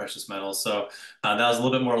save more precious metals. So that was a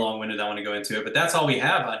little bit more long-winded. I want to go into it, but that's all we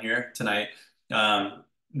have on here tonight.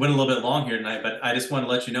 Went a little bit long here tonight, but I just want to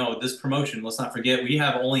let you know this promotion, let's not forget, we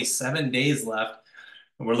have only 7 days left.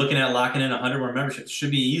 We're looking at locking in 100 more memberships.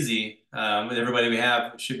 Should be easy. With everybody we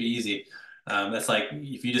have, it should be easy. That's like,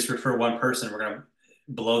 if you just refer one person, we're going to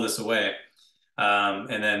blow this away.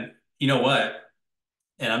 And then, you know what?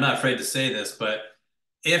 And I'm not afraid to say this, but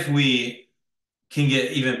if we can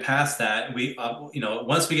get even past that,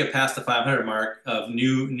 once we get past the 500 mark of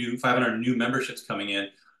new 500 new memberships coming in,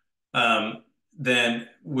 then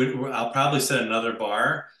I'll probably set another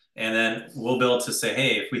bar, and then we'll be able to say,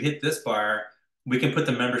 hey, if we hit this bar, we can put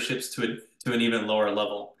the memberships to an even lower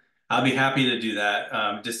level. I'll be happy to do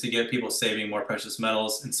that just to get people saving more precious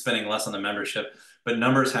metals and spending less on the membership. But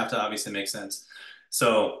numbers have to obviously make sense.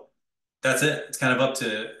 So that's it. It's kind of up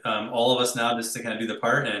to all of us now just to kind of do the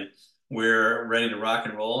part, and we're ready to rock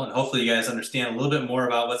and roll. And hopefully you guys understand a little bit more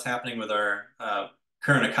about what's happening with our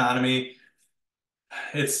current economy.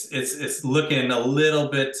 It's looking a little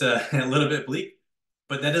bit bleak,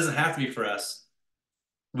 but that doesn't have to be for us.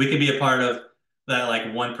 We could be a part of that like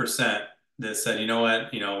 1% that said, you know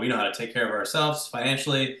what, we know how to take care of ourselves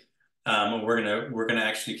financially. We're gonna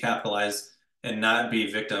actually capitalize and not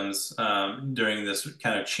be victims during this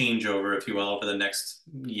kind of changeover, if you will, over the next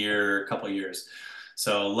year, couple of years.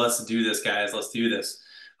 So let's do this, guys. Let's do this.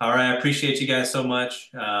 All right, I appreciate you guys so much.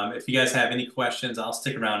 If you guys have any questions, I'll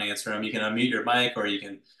stick around and answer them. You can unmute your mic, or you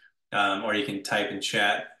can type in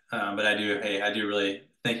chat. But I do really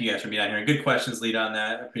thank you guys for being out here. And good questions, lead on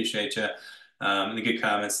that. I appreciate you. And the good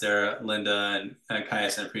comments there, Linda and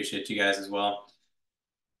Caius, I appreciate you guys as well.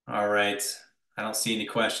 All right, I don't see any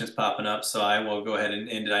questions popping up, so I will go ahead and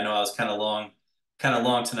end it. I know I was kind of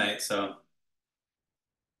long tonight, so.